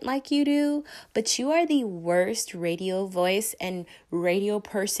equipment like you do, but you are the worst radio voice and radio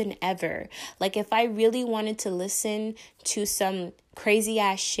person ever. Like, if I really wanted to listen to some crazy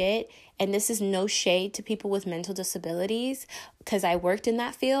ass shit, and this is no shade to people with mental disabilities, because I worked in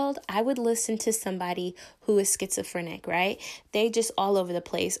that field, I would listen to somebody who is schizophrenic, right? They just all over the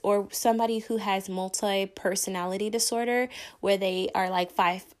place. Or somebody who has multi-personality disorder, where they are like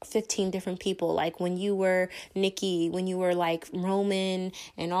 15 different people. Like when you were Nikki, when you were like Roman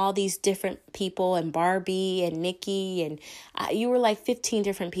and all these different people, and Barbie and Nikki, and you were like 15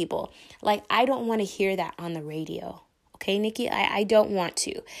 different people. Like, I don't want to hear that on the radio. Okay, Nikki, I don't want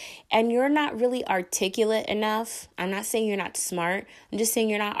to. And you're not really articulate enough. I'm not saying you're not smart. I'm just saying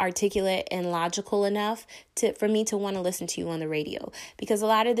you're not articulate and logical enough for me to want to listen to you on the radio. Because a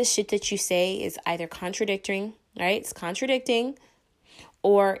lot of the shit that you say is either contradicting, right? It's contradicting,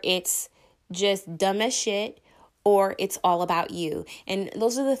 or it's just dumb as shit, or it's all about you. And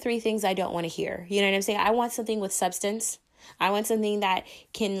those are the three things I don't want to hear. You know what I'm saying? I want something with substance. I want something that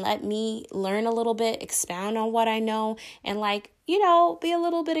can let me learn a little bit, expound on what I know, and be a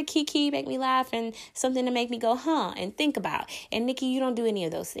little bit of kiki, make me laugh, and something to make me go, and think about. And Nikki, you don't do any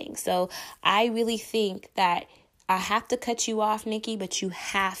of those things. So I really think that I have to cut you off, Nikki, but you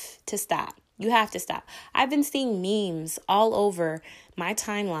have to stop. You have to stop. I've been seeing memes all over my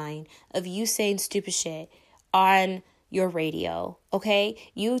timeline of you saying stupid shit on your radio, okay?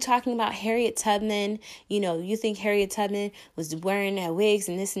 You talking about Harriet Tubman, you think Harriet Tubman was wearing wigs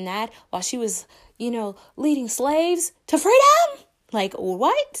and this and that while she was, leading slaves to freedom? Like,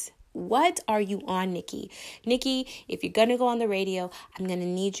 what? What are you on, Nikki? Nikki, if you're going to go on the radio, I'm going to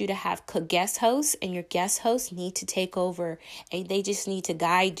need you to have guest hosts, and your guest hosts need to take over, and they just need to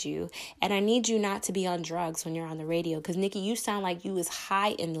guide you. And I need you not to be on drugs when you're on the radio, because Nikki, you sound like you is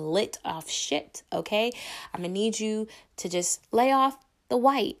high and lit off shit, okay? I'm going to need you to just lay off the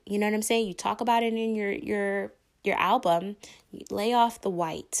white. You know what I'm saying? You talk about it in your album. You lay off the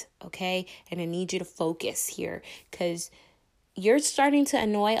white, okay? And I need you to focus here, because you're starting to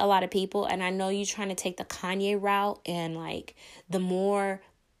annoy a lot of people, and I know you're trying to take the Kanye route, and like the more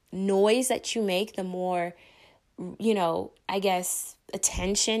noise that you make, the more, I guess,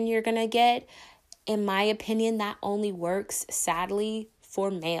 attention you're going to get. In my opinion, that only works, sadly,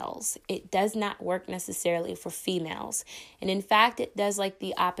 for males. It does not work necessarily for females. And in fact, it does like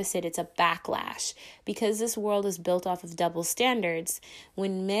the opposite. It's a backlash, because this world is built off of double standards.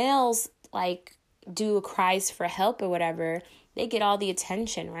 When males do cries for help or whatever, they get all the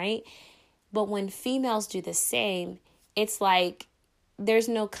attention, right? But when females do the same, it's like there's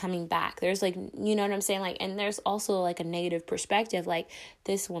no coming back. There's you know what I'm saying? And there's also a negative perspective.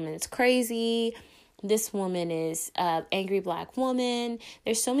 This woman is crazy. This woman is an angry black woman.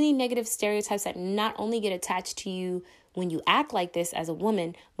 There's so many negative stereotypes that not only get attached to you when you act like this as a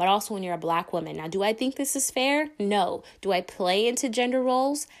woman, but also when you're a black woman. Now, do I think this is fair? No. Do I play into gender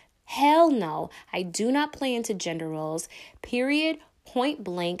roles? Hell no. I do not play into gender roles. Period. Point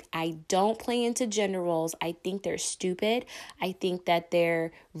blank. I don't play into gender roles. I think they're stupid. I think that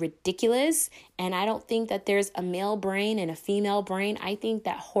they're ridiculous. And I don't think that there's a male brain and a female brain. I think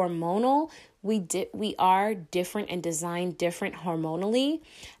that hormonal, we are different and designed different hormonally.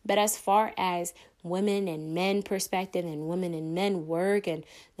 But as far as women and men perspective and women and men work and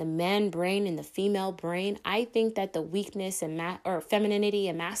the man brain and the female brain, I think that the weakness and or femininity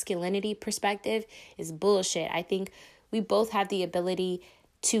and masculinity perspective is bullshit. I think we both have the ability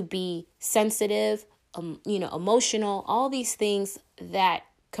to be sensitive, emotional, all these things that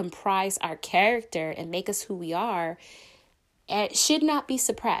comprise our character and make us who we are, it should not be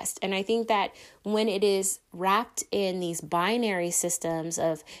suppressed. And I think that when it is wrapped in these binary systems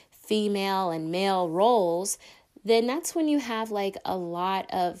of female and male roles, then that's when you have like a lot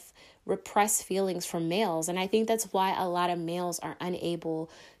of repressed feelings from males. And I think that's why a lot of males are unable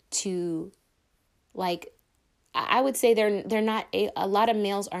to, like, I would say a lot of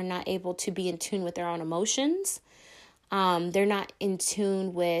males are not able to be in tune with their own emotions. They're not in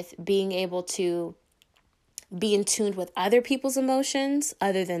tune with being able to be in tune with other people's emotions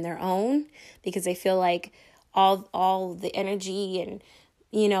other than their own, because they feel like all the energy and,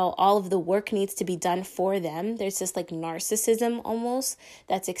 all of the work needs to be done for them. There's this like narcissism almost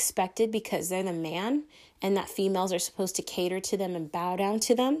that's expected because they're the man, and that females are supposed to cater to them and bow down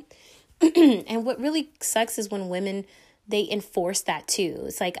to them. And what really sucks is when women, they enforce that too.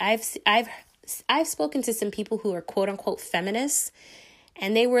 It's like I've spoken to some people who are quote unquote feminists,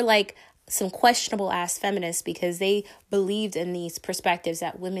 and they were like some questionable ass feminists because they believed in these perspectives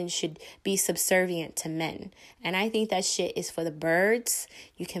that women should be subservient to men. And I think that shit is for the birds.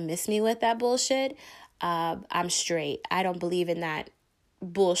 You can miss me with that bullshit. I'm straight. I don't believe in that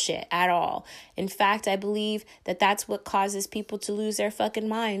bullshit at all. In fact, I believe that that's what causes people to lose their fucking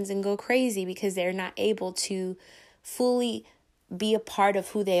minds and go crazy, because they're not able to fully be a part of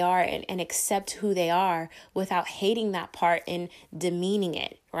who they are and accept who they are without hating that part and demeaning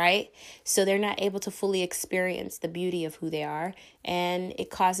it, right? So they're not able to fully experience the beauty of who they are, and it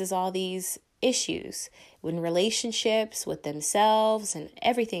causes all these issues in relationships with themselves and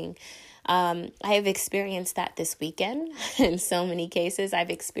everything. I have experienced that this weekend. In so many cases, I've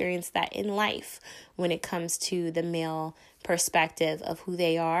experienced that in life when it comes to the male perspective of who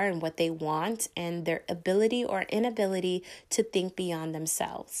they are and what they want and their ability or inability to think beyond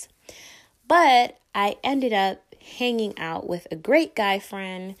themselves. But I ended up hanging out with a great guy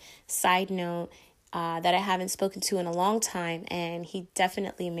friend, side note, that I haven't spoken to in a long time, and he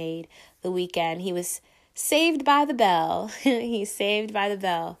definitely made the weekend. He was saved by the bell. He's saved by the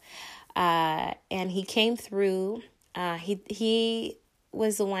bell. And he came through. He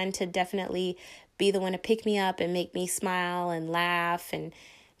was the one to definitely be the one to pick me up and make me smile and laugh, and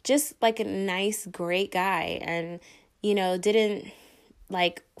just like a nice, great guy. And, didn't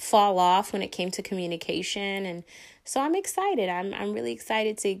like fall off when it came to communication. And so I'm excited. I'm really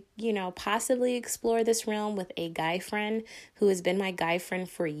excited to, possibly explore this realm with a guy friend who has been my guy friend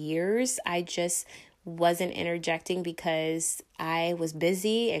for years. I just wasn't interjecting because I was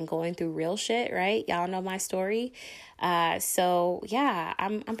busy and going through real shit, right? Y'all know my story. So yeah,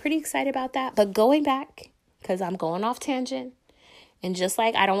 I'm pretty excited about that. But going back, because I'm going off tangent, and just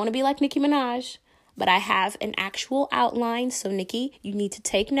like I don't want to be like Nicki Minaj, but I have an actual outline. So Nicki, you need to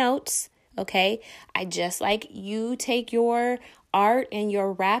take notes, okay? I just like you take your art and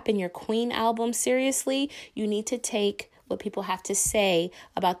your rap and your Queen album seriously. You need to take what people have to say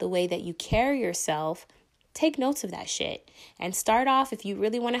about the way that you carry yourself. Take notes of that shit and start off. If you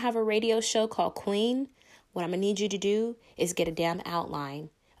really want to have a radio show called Queen, what I'm gonna need you to do is get a damn outline.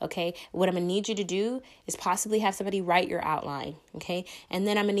 Okay, what I'm gonna need you to do is possibly have somebody write your outline. Okay, and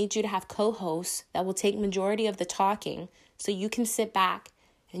then I'm gonna need you to have co-hosts that will take majority of the talking, so you can sit back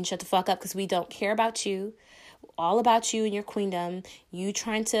and shut the fuck up, because we don't care about you, all about you and your queendom. You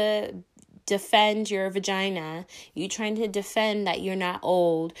trying to defend your vagina. You trying to defend that you're not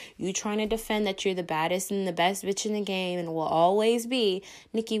old. You trying to defend that you're the baddest and the best bitch in the game and will always be.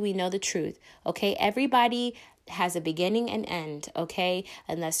 Nicki, we know the truth. Okay, everybody has a beginning and end. Okay,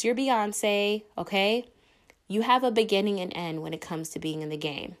 unless you're Beyonce. Okay, you have a beginning and end when it comes to being in the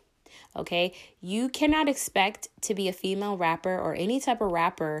game. Okay, you cannot expect to be a female rapper or any type of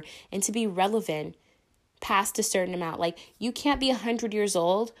rapper and to be relevant past a certain amount. Like, you can't be 100 years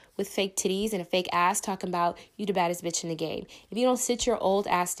old with fake titties and a fake ass talking about you the baddest bitch in the game. If you don't sit your old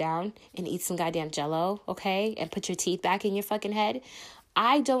ass down and eat some goddamn Jello, okay, and put your teeth back in your fucking head,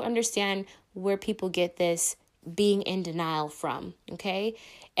 I don't understand where people get this being in denial from, okay?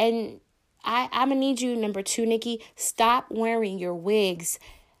 And I'm gonna need you, number 2, Nicki, stop wearing your wigs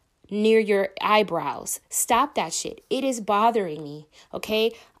near your eyebrows. Stop that shit. It is bothering me,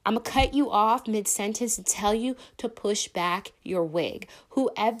 okay? I'm going to cut you off mid-sentence and tell you to push back your wig.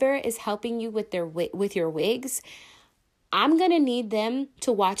 Whoever is helping you with your wigs, I'm going to need them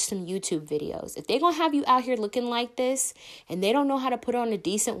to watch some YouTube videos. If they're going to have you out here looking like this and they don't know how to put on a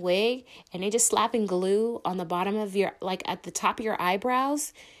decent wig and they just slapping glue on the bottom of your, like at the top of your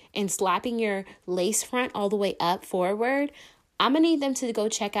eyebrows and slapping your lace front all the way up forward, I'm going to need them to go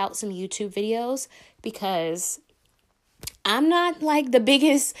check out some YouTube videos, because I'm not like the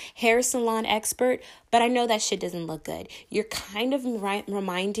biggest hair salon expert, but I know that shit doesn't look good. You're kind of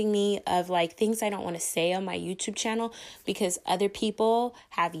reminding me of like things I don't want to say on my YouTube channel because other people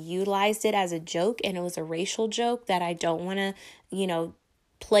have utilized it as a joke and it was a racial joke that I don't want to,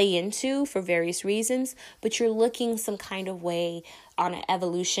 play into for various reasons. But you're looking some kind of way on an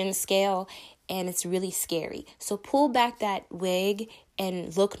evolution scale and it's really scary. So pull back that wig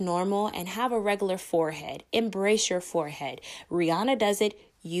and look normal and have a regular forehead. Embrace your forehead. Rihanna does it.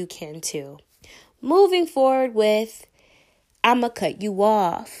 You can too. Moving forward with, I'ma cut you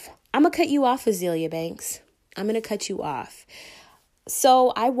off. I'ma cut you off, Azealia Banks. I'm going to cut you off.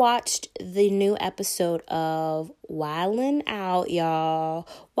 So I watched the new episode of Wildin' Out, y'all.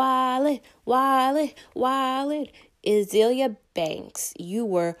 Wildin'. Azealia Banks, you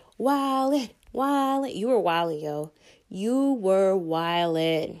were wildin'. You were wildin', yo. You were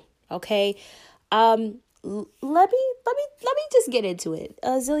wildin'. Okay. Let me just get into it.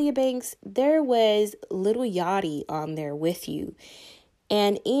 Azealia Banks, there was Lil Yachty on there with you.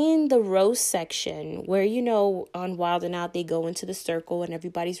 And in the roast section where, on Wild 'N Out, they go into the circle and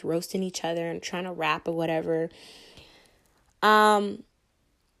everybody's roasting each other and trying to rap or whatever.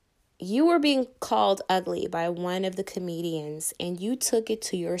 You were being called ugly by one of the comedians and you took it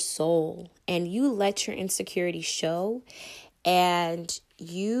to your soul and you let your insecurity show and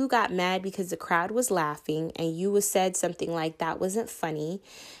you got mad because the crowd was laughing and you said something like that wasn't funny.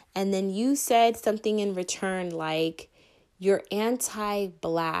 And then you said something in return like you're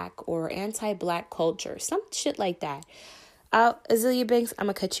anti-black or anti-black culture, some shit like that. Azealia Banks, I'm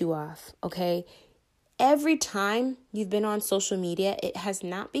going to cut you off, okay? Every time you've been on social media, it has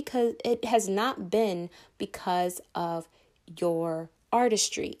not been because of your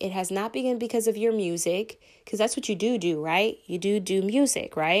artistry. It has not been because of your music, because that's what you do, right? You do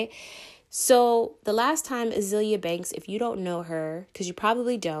music, right? So the last time Azealia Banks, if you don't know her, because you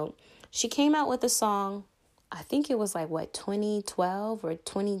probably don't, she came out with a song, I think it was 2012 or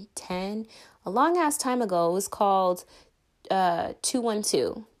 2010, a long ass time ago. It was called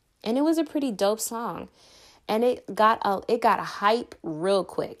 212. And it was a pretty dope song. And it got a hype real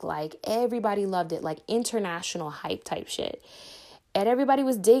quick. Like everybody loved it, like international hype type shit. And everybody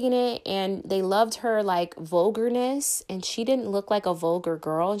was digging it and they loved her like vulgarness. And she didn't look like a vulgar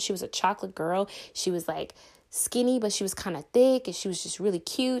girl. And she was a chocolate girl. She was like skinny, but she was kind of thick and she was just really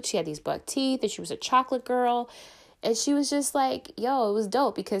cute. She had these buck teeth and she was a chocolate girl. And she was just like, yo, it was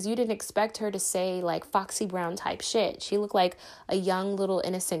dope because you didn't expect her to say like Foxy Brown type shit. She looked like a young little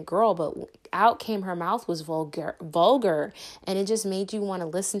innocent girl, but out came her mouth was vulgar. And it just made you want to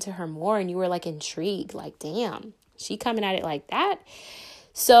listen to her more. And you were like intrigued, like, damn, she coming at it like that.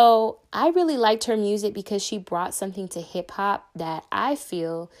 So I really liked her music because she brought something to hip hop that I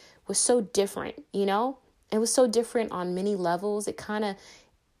feel was so different, It was so different on many levels. It kind of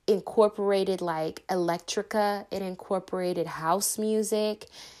incorporated like electrica. It incorporated house music.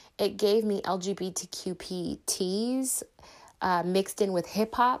 It gave me LGBTQ teas mixed in with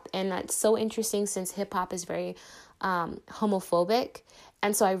hip hop. And that's so interesting since hip hop is very homophobic.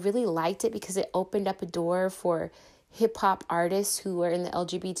 And so I really liked it because it opened up a door for hip hop artists who are in the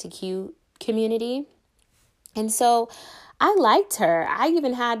LGBTQ community. And so I liked her. I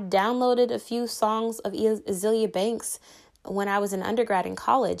even had downloaded a few songs of Azealia Banks when I was an undergrad in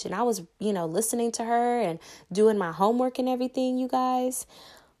college, and I was, listening to her and doing my homework and everything, you guys.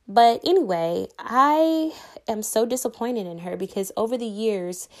 But anyway, I am so disappointed in her because over the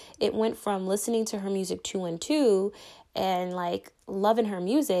years, it went from listening to her music 212 and like loving her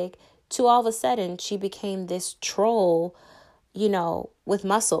music to all of a sudden she became this troll, with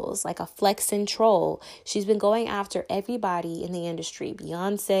muscles, like a flexing troll. She's been going after everybody in the industry.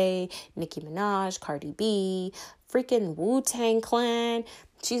 Beyonce, Nicki Minaj, Cardi B, freaking Wu-Tang Clan.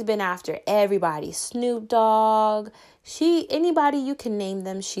 She's been after everybody. Snoop Dogg. Anybody you can name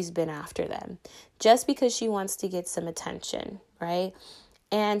them, she's been after them. Just because she wants to get some attention, right?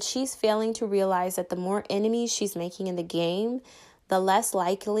 And she's failing to realize that the more enemies she's making in the game, the less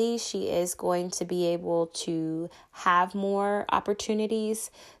likely she is going to be able to have more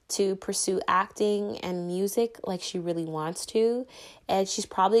opportunities to pursue acting and music like she really wants to. And she's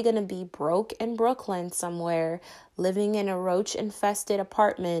probably going to be broke in Brooklyn somewhere, living in a roach-infested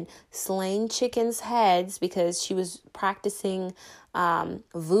apartment, slaying chickens' heads because she was practicing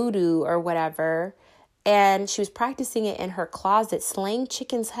voodoo or whatever. And she was practicing it in her closet, slaying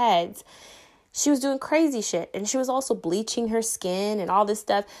chickens' heads. She was doing crazy shit. And she was also bleaching her skin and all this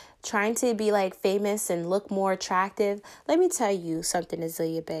stuff, trying to be like famous and look more attractive. Let me tell you something,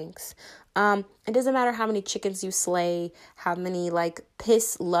 Azealia Banks. It doesn't matter how many chickens you slay, how many like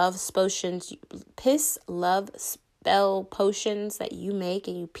piss love spell potions that you make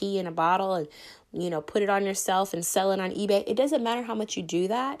and you pee in a bottle and, put it on yourself and sell it on eBay. It doesn't matter how much you do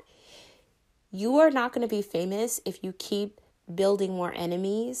that. You are not going to be famous if you keep building more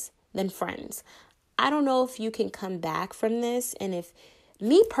enemies than friends. I don't know if you can come back from this. And if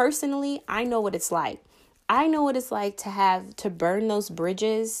me personally, I know what it's like. I know what it's like to burn those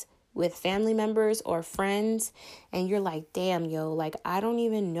bridges with family members or friends. And you're like, damn, yo, like, I don't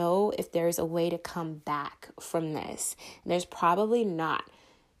even know if there's a way to come back from this. And there's probably not.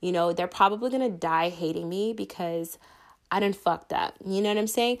 They're probably going to die hating me because I done fucked up. You know what I'm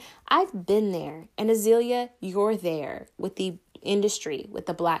saying? I've been there. And Azealia, you're there with the industry, with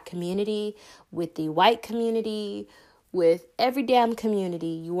the Black community, with the white community, with every damn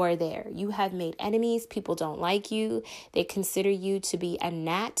community. You are there. You have made enemies. People don't like you. They consider you to be a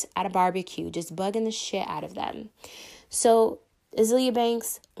gnat at a barbecue, just bugging the shit out of them. So, Azealia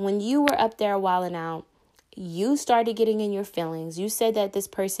Banks, when you were up there wilding out, you started getting in your feelings. You said that this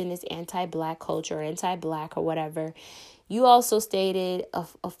person is anti-Black culture or anti-Black or whatever. You also stated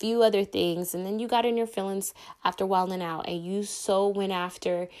a few other things, and then you got in your feelings after wilding out, and you so went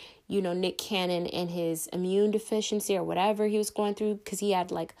after, Nick Cannon and his immune deficiency or whatever he was going through because he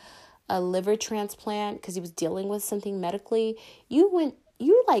had like a liver transplant because he was dealing with something medically. You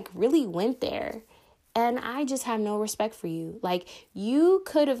really went there. And I just have no respect for you. Like, you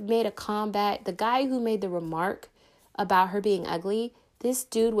could have made a comeback. The guy who made the remark about her being ugly, this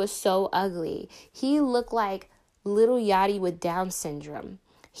dude was so ugly. He looked like Little Yachty with Down syndrome.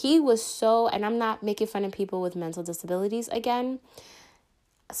 He was so, and I'm not making fun of people with mental disabilities again.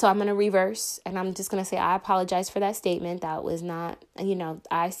 So I'm going to reverse, and I'm just going to say I apologize for that statement. That was not,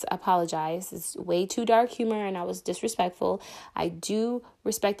 I apologize. It's way too dark humor, and I was disrespectful. I do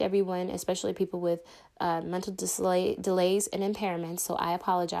respect everyone, especially people with mental delays and impairments, so I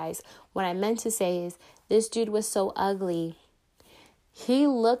apologize. What I meant to say is this dude was so ugly. He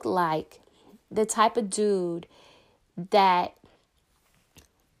looked like the type of dude that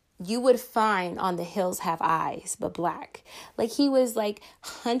you would find on The Hills Have Eyes, but Black. Like, he was like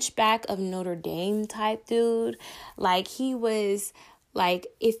Hunchback of Notre Dame type dude. Like, he was like,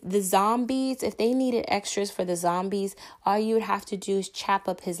 if they needed extras for the zombies, all you would have to do is chap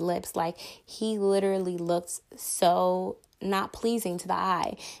up his lips. Like, he literally looks so not pleasing to the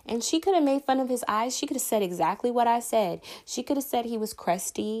eye. And she could have made fun of his eyes. She could have said exactly what I said. She could have said he was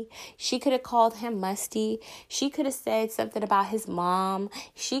crusty. She could have called him musty. She could have said something about his mom.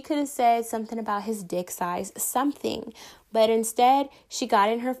 She could have said something about his dick size, something. But instead, she got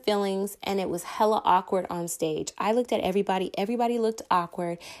in her feelings, and it was hella awkward on stage. I looked at everybody. Everybody looked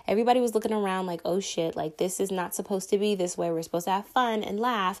awkward. Everybody was looking around like, oh shit, like, this is not supposed to be this way. We're supposed to have fun and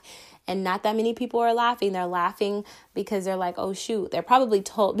laugh. And not that many people are laughing. They're laughing because they're like, oh shoot. They're probably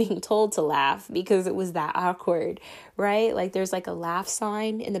being told to laugh because it was that awkward, right? Like, there's like a laugh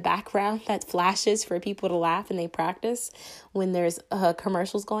sign in the background that flashes for people to laugh, and they practice when there's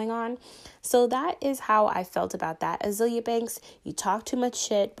commercials going on. So that is how I felt about that. Azealia Banks, you talk too much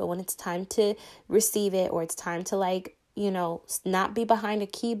shit, but when it's time to receive it, or it's time to not be behind a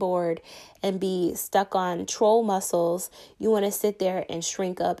keyboard and be stuck on troll muscles, you want to sit there and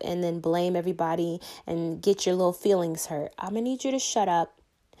shrink up and then blame everybody and get your little feelings hurt. I'm going to need you to shut up.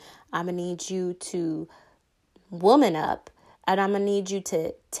 I'm going to need you to woman up, and I'm going to need you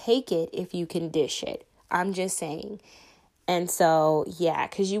to take it if you can dish it. I'm just saying. And so, yeah,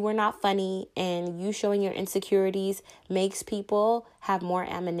 because you were not funny, and you showing your insecurities makes people have more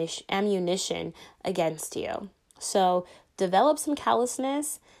ammunition against you. So develop some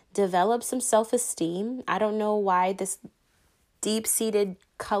callousness, develop some self-esteem. I don't know why this deep-seated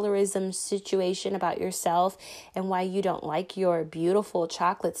colorism situation about yourself and why you don't like your beautiful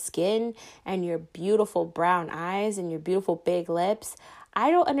chocolate skin and your beautiful brown eyes and your beautiful big lips.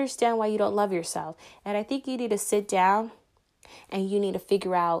 I don't understand why you don't love yourself. And I think you need to sit down and you need to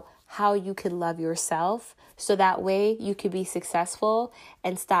figure out how you can love yourself so that way you could be successful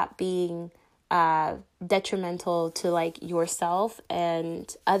and stop being detrimental to like yourself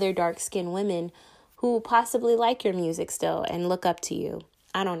and other dark-skinned women who possibly like your music still and look up to you.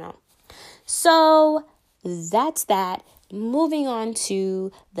 I don't know. So that's that. Moving on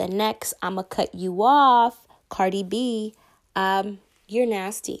to the next, I'ma cut you off. Cardi B, you're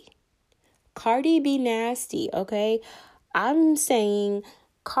nasty. Cardi B nasty, okay? I'm saying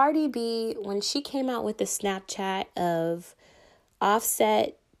Cardi B, when she came out with the Snapchat of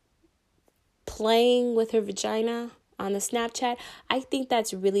Offset playing with her vagina on the Snapchat, I think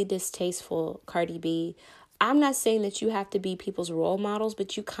that's really distasteful, Cardi B. I'm not saying that you have to be people's role models,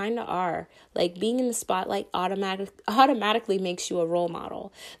 but you kind of are. Like, being in the spotlight automatically makes you a role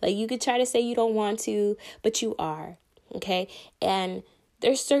model. Like, you could try to say you don't want to, but you are. Okay. And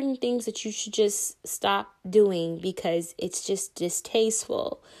there's certain things that you should just stop doing because it's just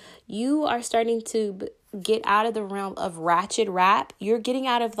distasteful. You are starting to get out of the realm of ratchet rap. You're getting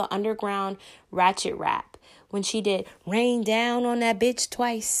out of the underground ratchet rap. When she did rain down on that bitch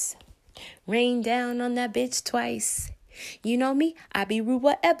twice. Rain down on that bitch twice. You know me, I be rude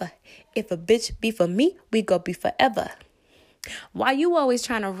whatever. If a bitch be for me, we go be forever. Why you always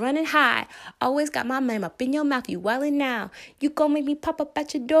trying to run and hide? Always got my name up in your mouth, you wildin' now. You gon' make me pop up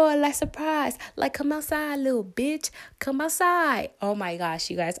at your door like surprise. Like, come outside, little bitch. Come outside. Oh my gosh,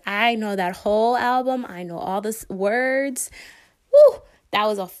 you guys. I know that whole album. I know all the words. Woo! That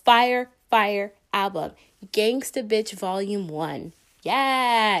was a fire album. Gangsta Bitch Volume 1.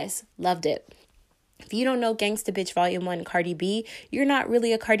 Yes! Loved it. If you don't know Gangsta Bitch Volume 1 Cardi B, you're not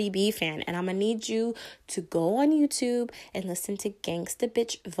really a Cardi B fan. And I'm going to need you to go on YouTube and listen to Gangsta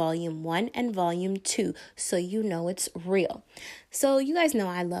Bitch Volume 1 and Volume 2 so you know it's real. So you guys know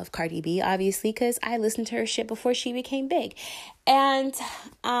I love Cardi B, obviously, because I listened to her shit before she became big. And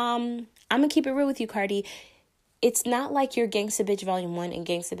I'm going to keep it real with you, Cardi. It's not like your Gangsta Bitch Volume 1 and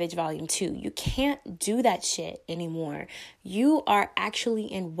Gangsta Bitch Volume 2. You can't do that shit anymore. You are actually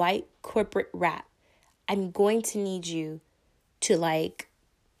in white corporate rap. I'm going to need you to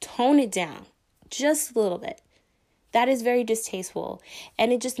tone it down just a little bit. That is very distasteful.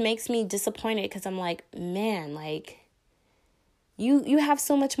 And it just makes me disappointed because I'm like, man, you have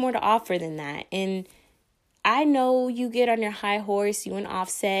so much more to offer than that. And I know you get on your high horse, you and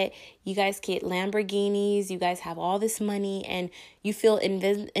Offset, you guys get Lamborghinis, you guys have all this money and you feel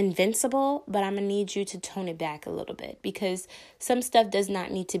invincible, but I'm going to need you to tone it back a little bit because some stuff does not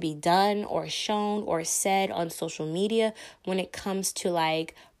need to be done or shown or said on social media when it comes to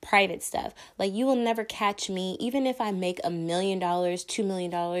private stuff. You will never catch me, even if I make $1 million, $2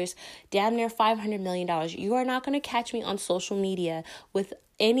 million, damn near $500 million. You are not going to catch me on social media with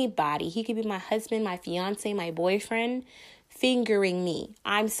anybody. He could be my husband, my fiance, my boyfriend, fingering me.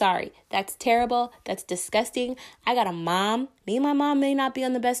 I'm sorry. That's terrible. That's disgusting. I got a mom. Me and my mom may not be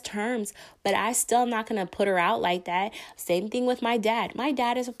on the best terms, but I still am not going to put her out like that. Same thing with my dad. My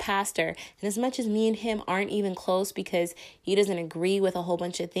dad is a pastor. And as much as me and him aren't even close because he doesn't agree with a whole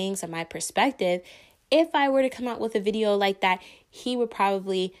bunch of things on my perspective, if I were to come out with a video like that, he would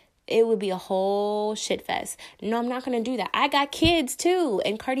probably... it would be a whole shit fest. No, I'm not going to do that. I got kids too.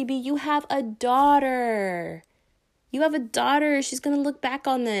 And Cardi B, you have a daughter. You have a daughter. She's going to look back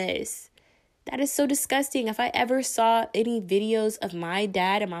on this. That is so disgusting. If I ever saw any videos of my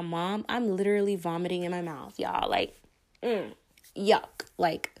dad and my mom, I'm literally vomiting in my mouth, y'all.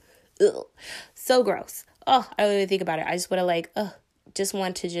 Yuck. Ugh. So gross. Oh, I don't even think about it. I just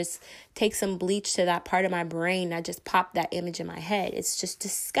want to take some bleach to that part of my brain. I just pop that image in my head. It's just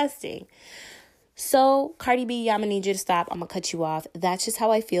disgusting. So Cardi B, I'm gonna need you to stop. I'm gonna cut you off. That's just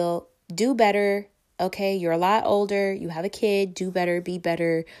how I feel. Do better. Okay. You're a lot older. You have a kid. Do better. Be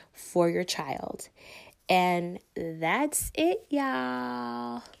better for your child. And that's it,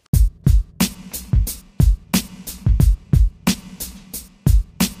 y'all.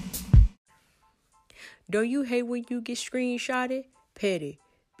 Don't you hate when you get screenshotted? Petty.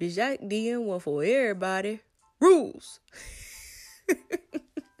 Bitch, that DM one for everybody. Rules.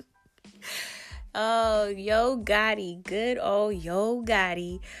 Oh, Yo Gotti. Good old Yo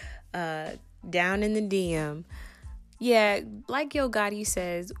Gotti. Down in the DM. Yeah, like Yo Gotti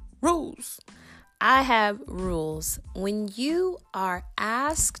says, rules. I have rules. When you are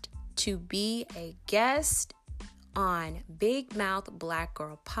asked to be a guest on Big Mouth Black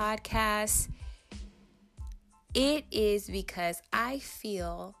Girl Podcast, it is because I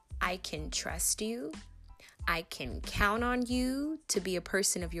feel I can trust you. I can count on you to be a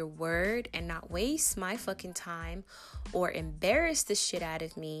person of your word and not waste my fucking time or embarrass the shit out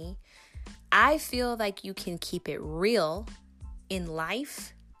of me. I feel like you can keep it real in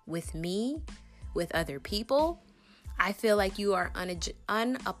life with me, with other people. I feel like you are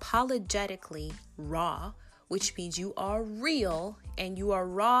unapologetically raw, which means you are real and you are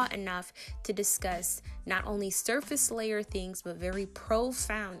raw enough to discuss not only surface layer things, but very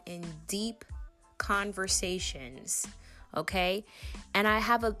profound and deep conversations. Okay. And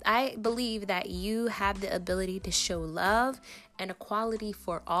I believe that you have the ability to show love and equality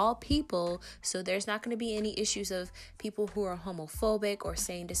for all people. So there's not going to be any issues of people who are homophobic or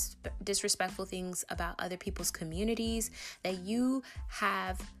saying disrespectful things about other people's communities, that you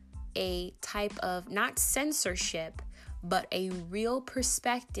have a type of not censorship, but a real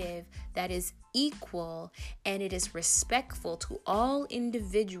perspective that is equal and it is respectful to all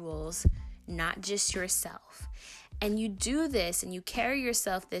individuals, not just yourself. And you do this and you carry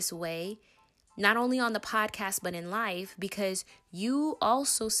yourself this way, not only on the podcast, but in life, because you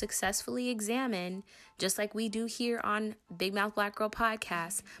also successfully examine, just like we do here on Big Mouth Black Girl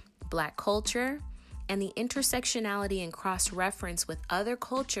Podcast, Black culture and the intersectionality and cross-reference with other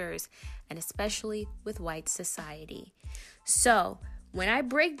cultures, and especially with white society. So when I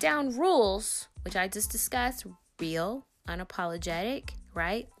break down rules, which I just discussed, real, unapologetic,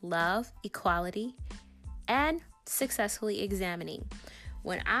 right? Love, equality, and successfully examining.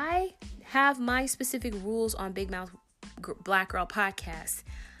 When I have my specific rules on Big Mouth Black Girl Podcast,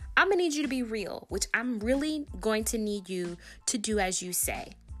 I'm going to need you to be real, which I'm really going to need you to do as you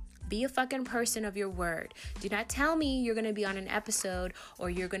say. Be a fucking person of your word. Do not tell me you're going to be on an episode or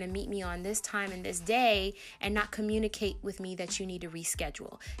you're going to meet me on this time and this day and not communicate with me that you need to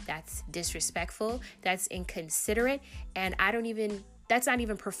reschedule. That's disrespectful. That's inconsiderate. And that's not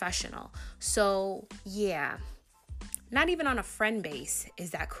even professional. So yeah, not even on a friend base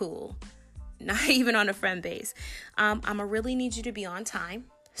is that cool. Not even on a friend base. I'm going to really need you to be on time.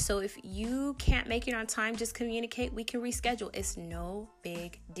 So if you can't make it on time, just communicate. We can reschedule. It's no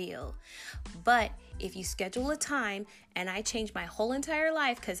big deal. But if you schedule a time and I change my whole entire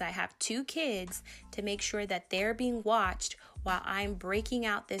life because I have 2 kids to make sure that they're being watched while I'm breaking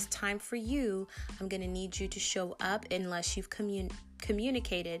out this time for you, I'm going to need you to show up unless you've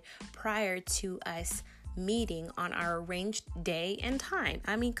communicated prior to us meeting on our arranged day and time.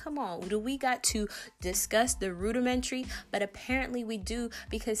 I mean, come on, do we got to discuss the rudimentary? But apparently we do,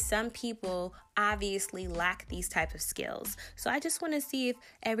 because some people obviously lack these type of skills. So I just want to see if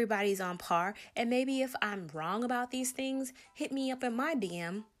everybody's on par, and maybe if I'm wrong about these things, hit me up in my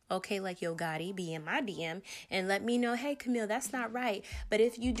DM. Okay, like Yo Gotti, be in my DM and let me know, hey Camille, that's not right. But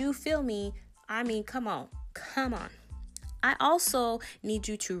if you do feel me, I mean, come on. I also need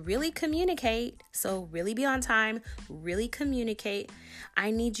you to really communicate. So really be on time, really communicate.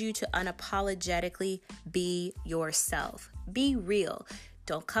 I need you to unapologetically be yourself. Be real.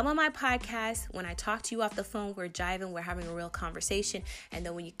 Don't come on my podcast. When I talk to you off the phone, we're jiving, we're having a real conversation. And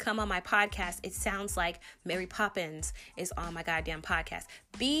then when you come on my podcast, it sounds like Mary Poppins is on my goddamn podcast.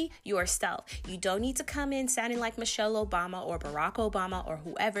 Be yourself. You don't need to come in sounding like Michelle Obama or Barack Obama or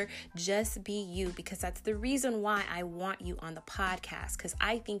whoever. Just be you, because that's the reason why I want you on the podcast, because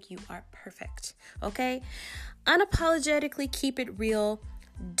I think you are perfect. Okay? Unapologetically keep it real.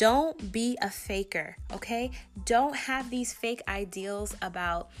 Don't be a faker, okay? Don't have these fake ideals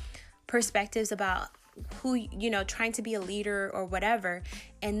about perspectives about who, trying to be a leader or whatever,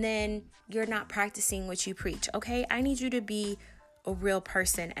 and then you're not practicing what you preach, okay? I need you to be a real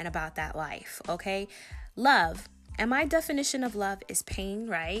person and about that life, okay? Love. And my definition of love is pain,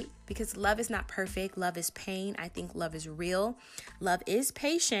 right? Because love is not perfect. Love is pain. I think love is real. Love is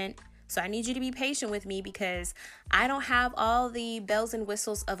patient. So I need you to be patient with me, because I don't have all the bells and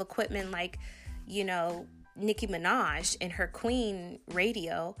whistles of equipment like, Nicki Minaj in her Queen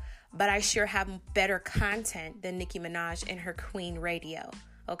radio, but I sure have better content than Nicki Minaj in her Queen radio.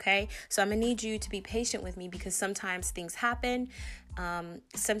 Okay, so I'm gonna need you to be patient with me, because sometimes things happen.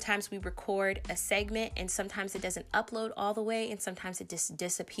 Sometimes we record a segment and sometimes it doesn't upload all the way, and sometimes it just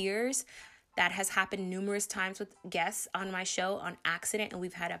disappears. That has happened numerous times with guests on my show on accident, and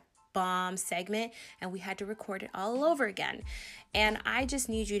we've had a bomb segment and we had to record it all over again. And I just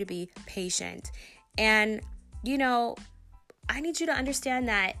need you to be patient. And, I need you to understand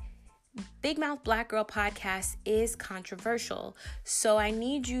that Big Mouth Black Girl Podcast is controversial. So I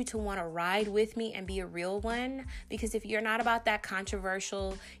need you to want to ride with me and be a real one, because if you're not about that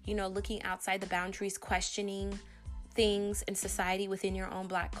controversial, looking outside the boundaries, questioning things in society within your own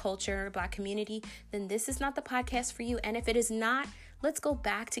Black culture, Black community, then this is not the podcast for you. And if it is not, let's go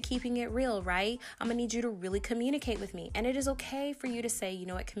back to keeping it real, right? I'm gonna need you to really communicate with me. And it is okay for you to say, you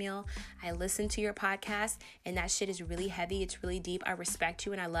know what, Camille, I listened to your podcast and that shit is really heavy. It's really deep. I respect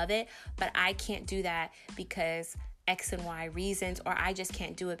you and I love it, but I can't do that because X and Y reasons, or I just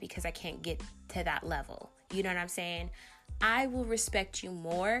can't do it because I can't get to that level. You know what I'm saying? I will respect you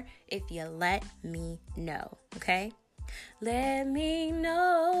more if you let me know, okay? Let me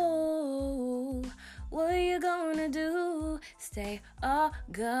know what you gonna do, stay or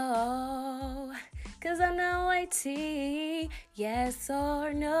go, 'cause I'm not waiting, yes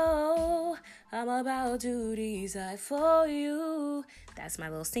or no, I'm about to decide for you. That's my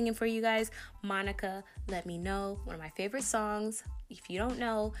little singing for you guys. Monica, Let Me Know, one of my favorite songs. If you don't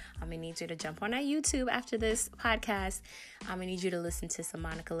know, I'm going to need you to jump on our YouTube after this podcast. I'm going to need you to listen to some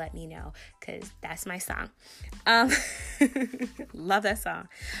Monica, Let Me Know, because that's my song. Love that song.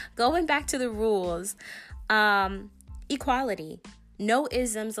 Going back to the rules, equality. No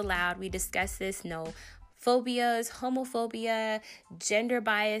isms allowed. We discussed this. No phobias, homophobia, gender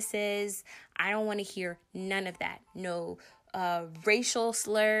biases. I don't want to hear none of that. No racial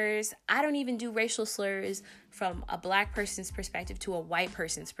slurs. I don't even do racial slurs from a Black person's perspective to a white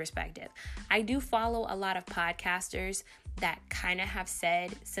person's perspective. I do follow a lot of podcasters that kind of have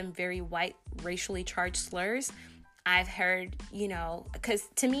said some very white racially charged slurs. I've heard, because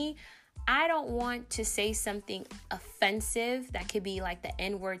to me, I don't want to say something offensive that could be like the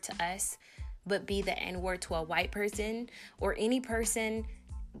N-word to us, but be the N-word to a white person or any person,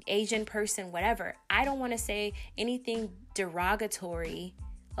 Asian person, whatever. I don't want to say anything derogatory,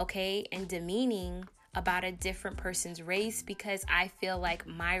 okay, and demeaning about a different person's race, because I feel like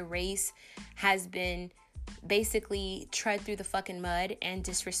my race has been basically tread through the fucking mud and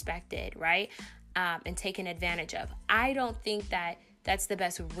disrespected, right? And taken advantage of. I don't think that that's the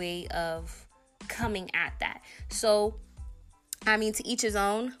best way of coming at that. So, I mean, to each his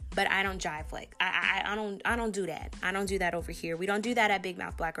own, but I don't jive like I don't do that. I don't do that over here. We don't do that at Big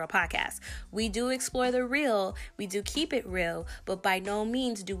Mouth Black Girl Podcast. We do explore the real. We do keep it real, but by no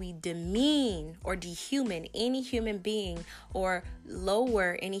means do we demean or dehuman any human being or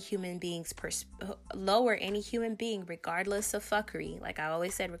lower any human being regardless of fuckery. Like I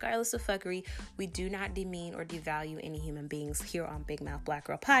always said, regardless of fuckery, we do not demean or devalue any human beings here on Big Mouth Black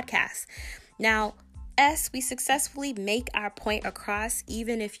Girl Podcast. Now, we successfully make our point across,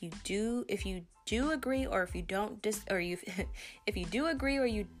 even if you do agree, or if you don't if you do agree or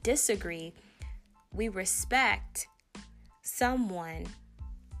you disagree. We respect someone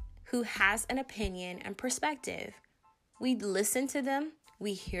who has an opinion and perspective. We listen to them,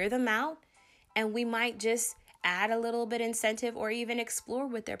 we hear them out, and we might just add a little bit incentive or even explore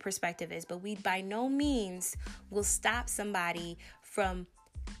what their perspective is. But we by no means will stop somebody from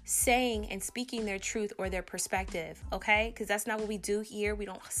saying and speaking their truth or their perspective, okay? Because that's not what we do here. We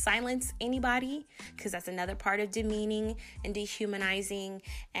don't silence anybody, because that's another part of demeaning and dehumanizing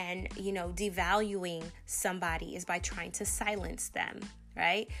and, devaluing somebody is by trying to silence them,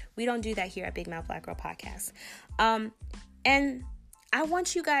 right? We don't do that here at Big Mouth Black Girl Podcast. And I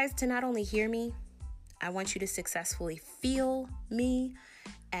want you guys to not only hear me, I want you to successfully feel me.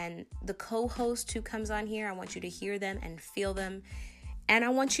 And the co-host who comes on here, I want you to hear them and feel them. And I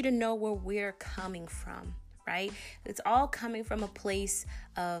want you to know where we're coming from, right? It's all coming from a place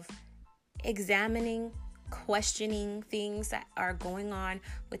of examining, questioning things that are going on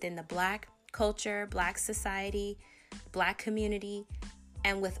within the Black culture, Black society, Black community,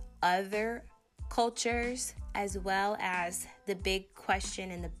 and with other cultures, as well as the big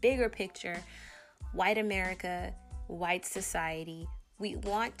question and the bigger picture, white America, white society. We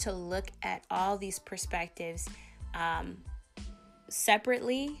want to look at all these perspectives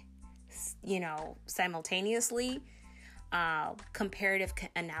separately, simultaneously, comparative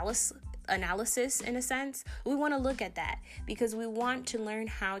analysis in a sense. We want to look at that because we want to learn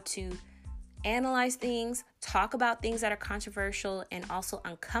how to analyze things, talk about things that are controversial and also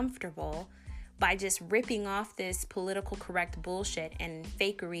uncomfortable by just ripping off this political correct bullshit and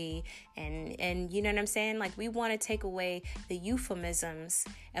fakery and you know what I'm saying? Like, we want to take away the euphemisms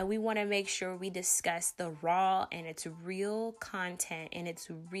and we want to make sure we discuss the raw and its real content and its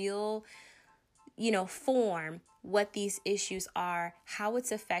real, form, what these issues are, how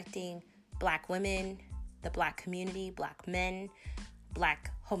it's affecting Black women, the Black community, Black men,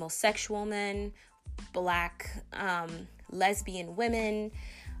 Black homosexual men, Black lesbian women,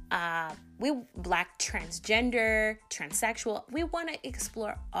 Black transgender, transsexual. We want to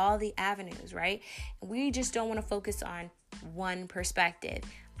explore all the avenues, right? We just don't want to focus on one perspective.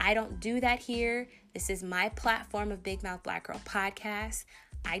 I don't do that here. This is my platform of Big Mouth Black Girl Podcast.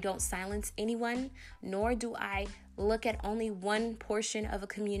 I don't silence anyone, nor do I look at only one portion of a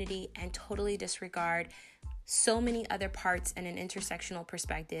community and totally disregard so many other parts and an intersectional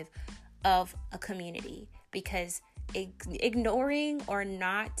perspective of a community, because ignoring or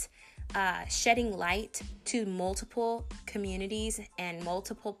not shedding light to multiple communities and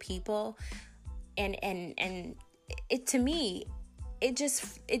multiple people and it, to me, it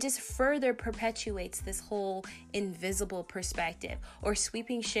just further perpetuates this whole invisible perspective or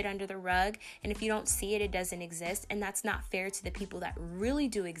sweeping shit under the rug. And if you don't see it, it doesn't exist. And that's not fair to the people that really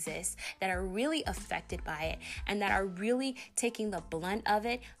do exist, that are really affected by it, and that are really taking the blunt of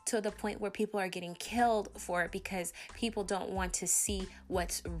it to the point where people are getting killed for it because people don't want to see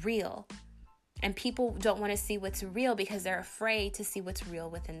what's real. And people don't want to see what's real because they're afraid to see what's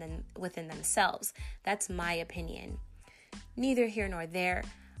real within themselves. That's my opinion. Neither here nor there.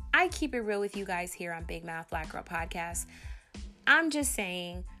 I keep it real with you guys here on Big Mouth Black Girl Podcast. I'm just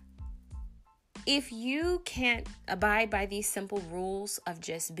saying, if you can't abide by these simple rules of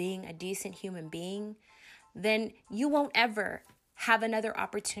just being a decent human being, then you won't ever have another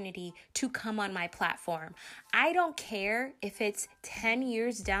opportunity to come on my platform. I don't care if it's 10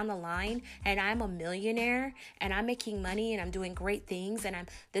 years down the line and I'm a millionaire and I'm making money and I'm doing great things and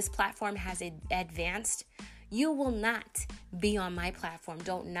this platform has advanced. You will not be on my platform.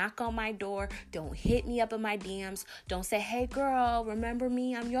 Don't knock on my door. Don't hit me up in my DMs. Don't say, hey girl, remember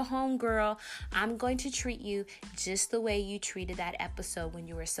me? I'm your homegirl. I'm going to treat you just the way you treated that episode when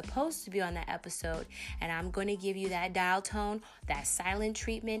you were supposed to be on that episode. And I'm going to give you that dial tone, that silent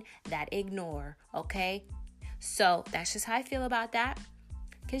treatment, that ignore. Okay? So that's just how I feel about that.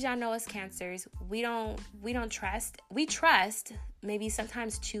 Because y'all know us Cancers, we don't trust. We trust maybe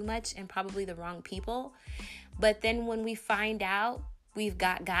sometimes too much and probably the wrong people. But then when we find out we've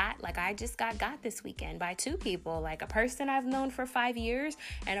got, like I just got this weekend by two people, like a person I've known for 5 years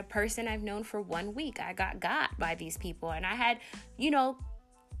and a person I've known for 1 week. I got by these people and I had,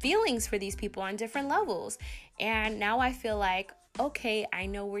 feelings for these people on different levels. And now I feel like, okay, I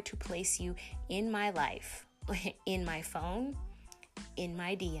know where to place you in my life, in my phone, in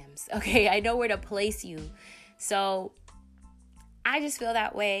my DMs. Okay, I know where to place you. So I just feel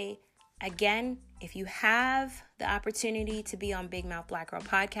that way. Again, if you have the opportunity to be on Big Mouth Black Girl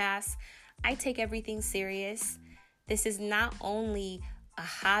Podcast, I take everything serious. This is not only a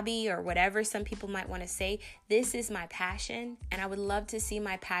hobby or whatever some people might want to say. This is my passion, and I would love to see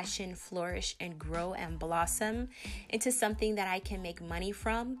my passion flourish and grow and blossom into something that I can make money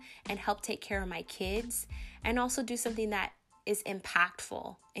from and help take care of my kids, and also do something that is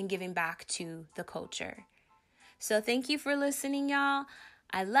impactful in giving back to the culture. So thank you for listening, y'all.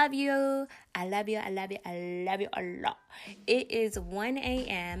 I love you. I love you. I love you. I love you a lot. It is 1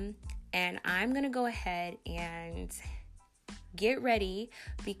 a.m. and I'm going to go ahead and get ready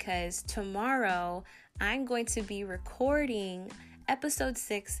because tomorrow I'm going to be recording episode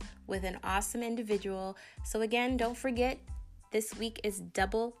 6 with an awesome individual. So again, don't forget, this week is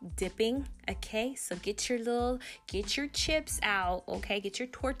double dipping, okay? So get your chips out, okay? Get your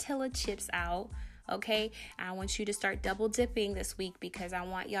tortilla chips out, okay? I want you to start double dipping this week because I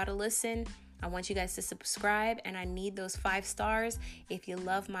want y'all to listen. I want you guys to subscribe, and I need those 5 stars if you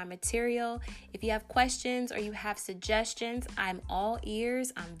love my material. If you have questions or you have suggestions, I'm all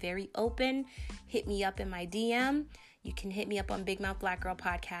ears. I'm very open. Hit me up in my DM. You can hit me up on Big Mouth Black Girl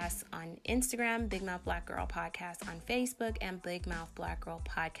Podcast on Instagram, Big Mouth Black Girl Podcast on Facebook, and Big Mouth Black Girl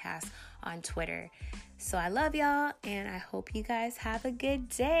Podcast on Twitter. So I love y'all, and I hope you guys have a good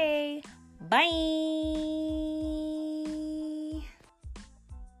day. Bye.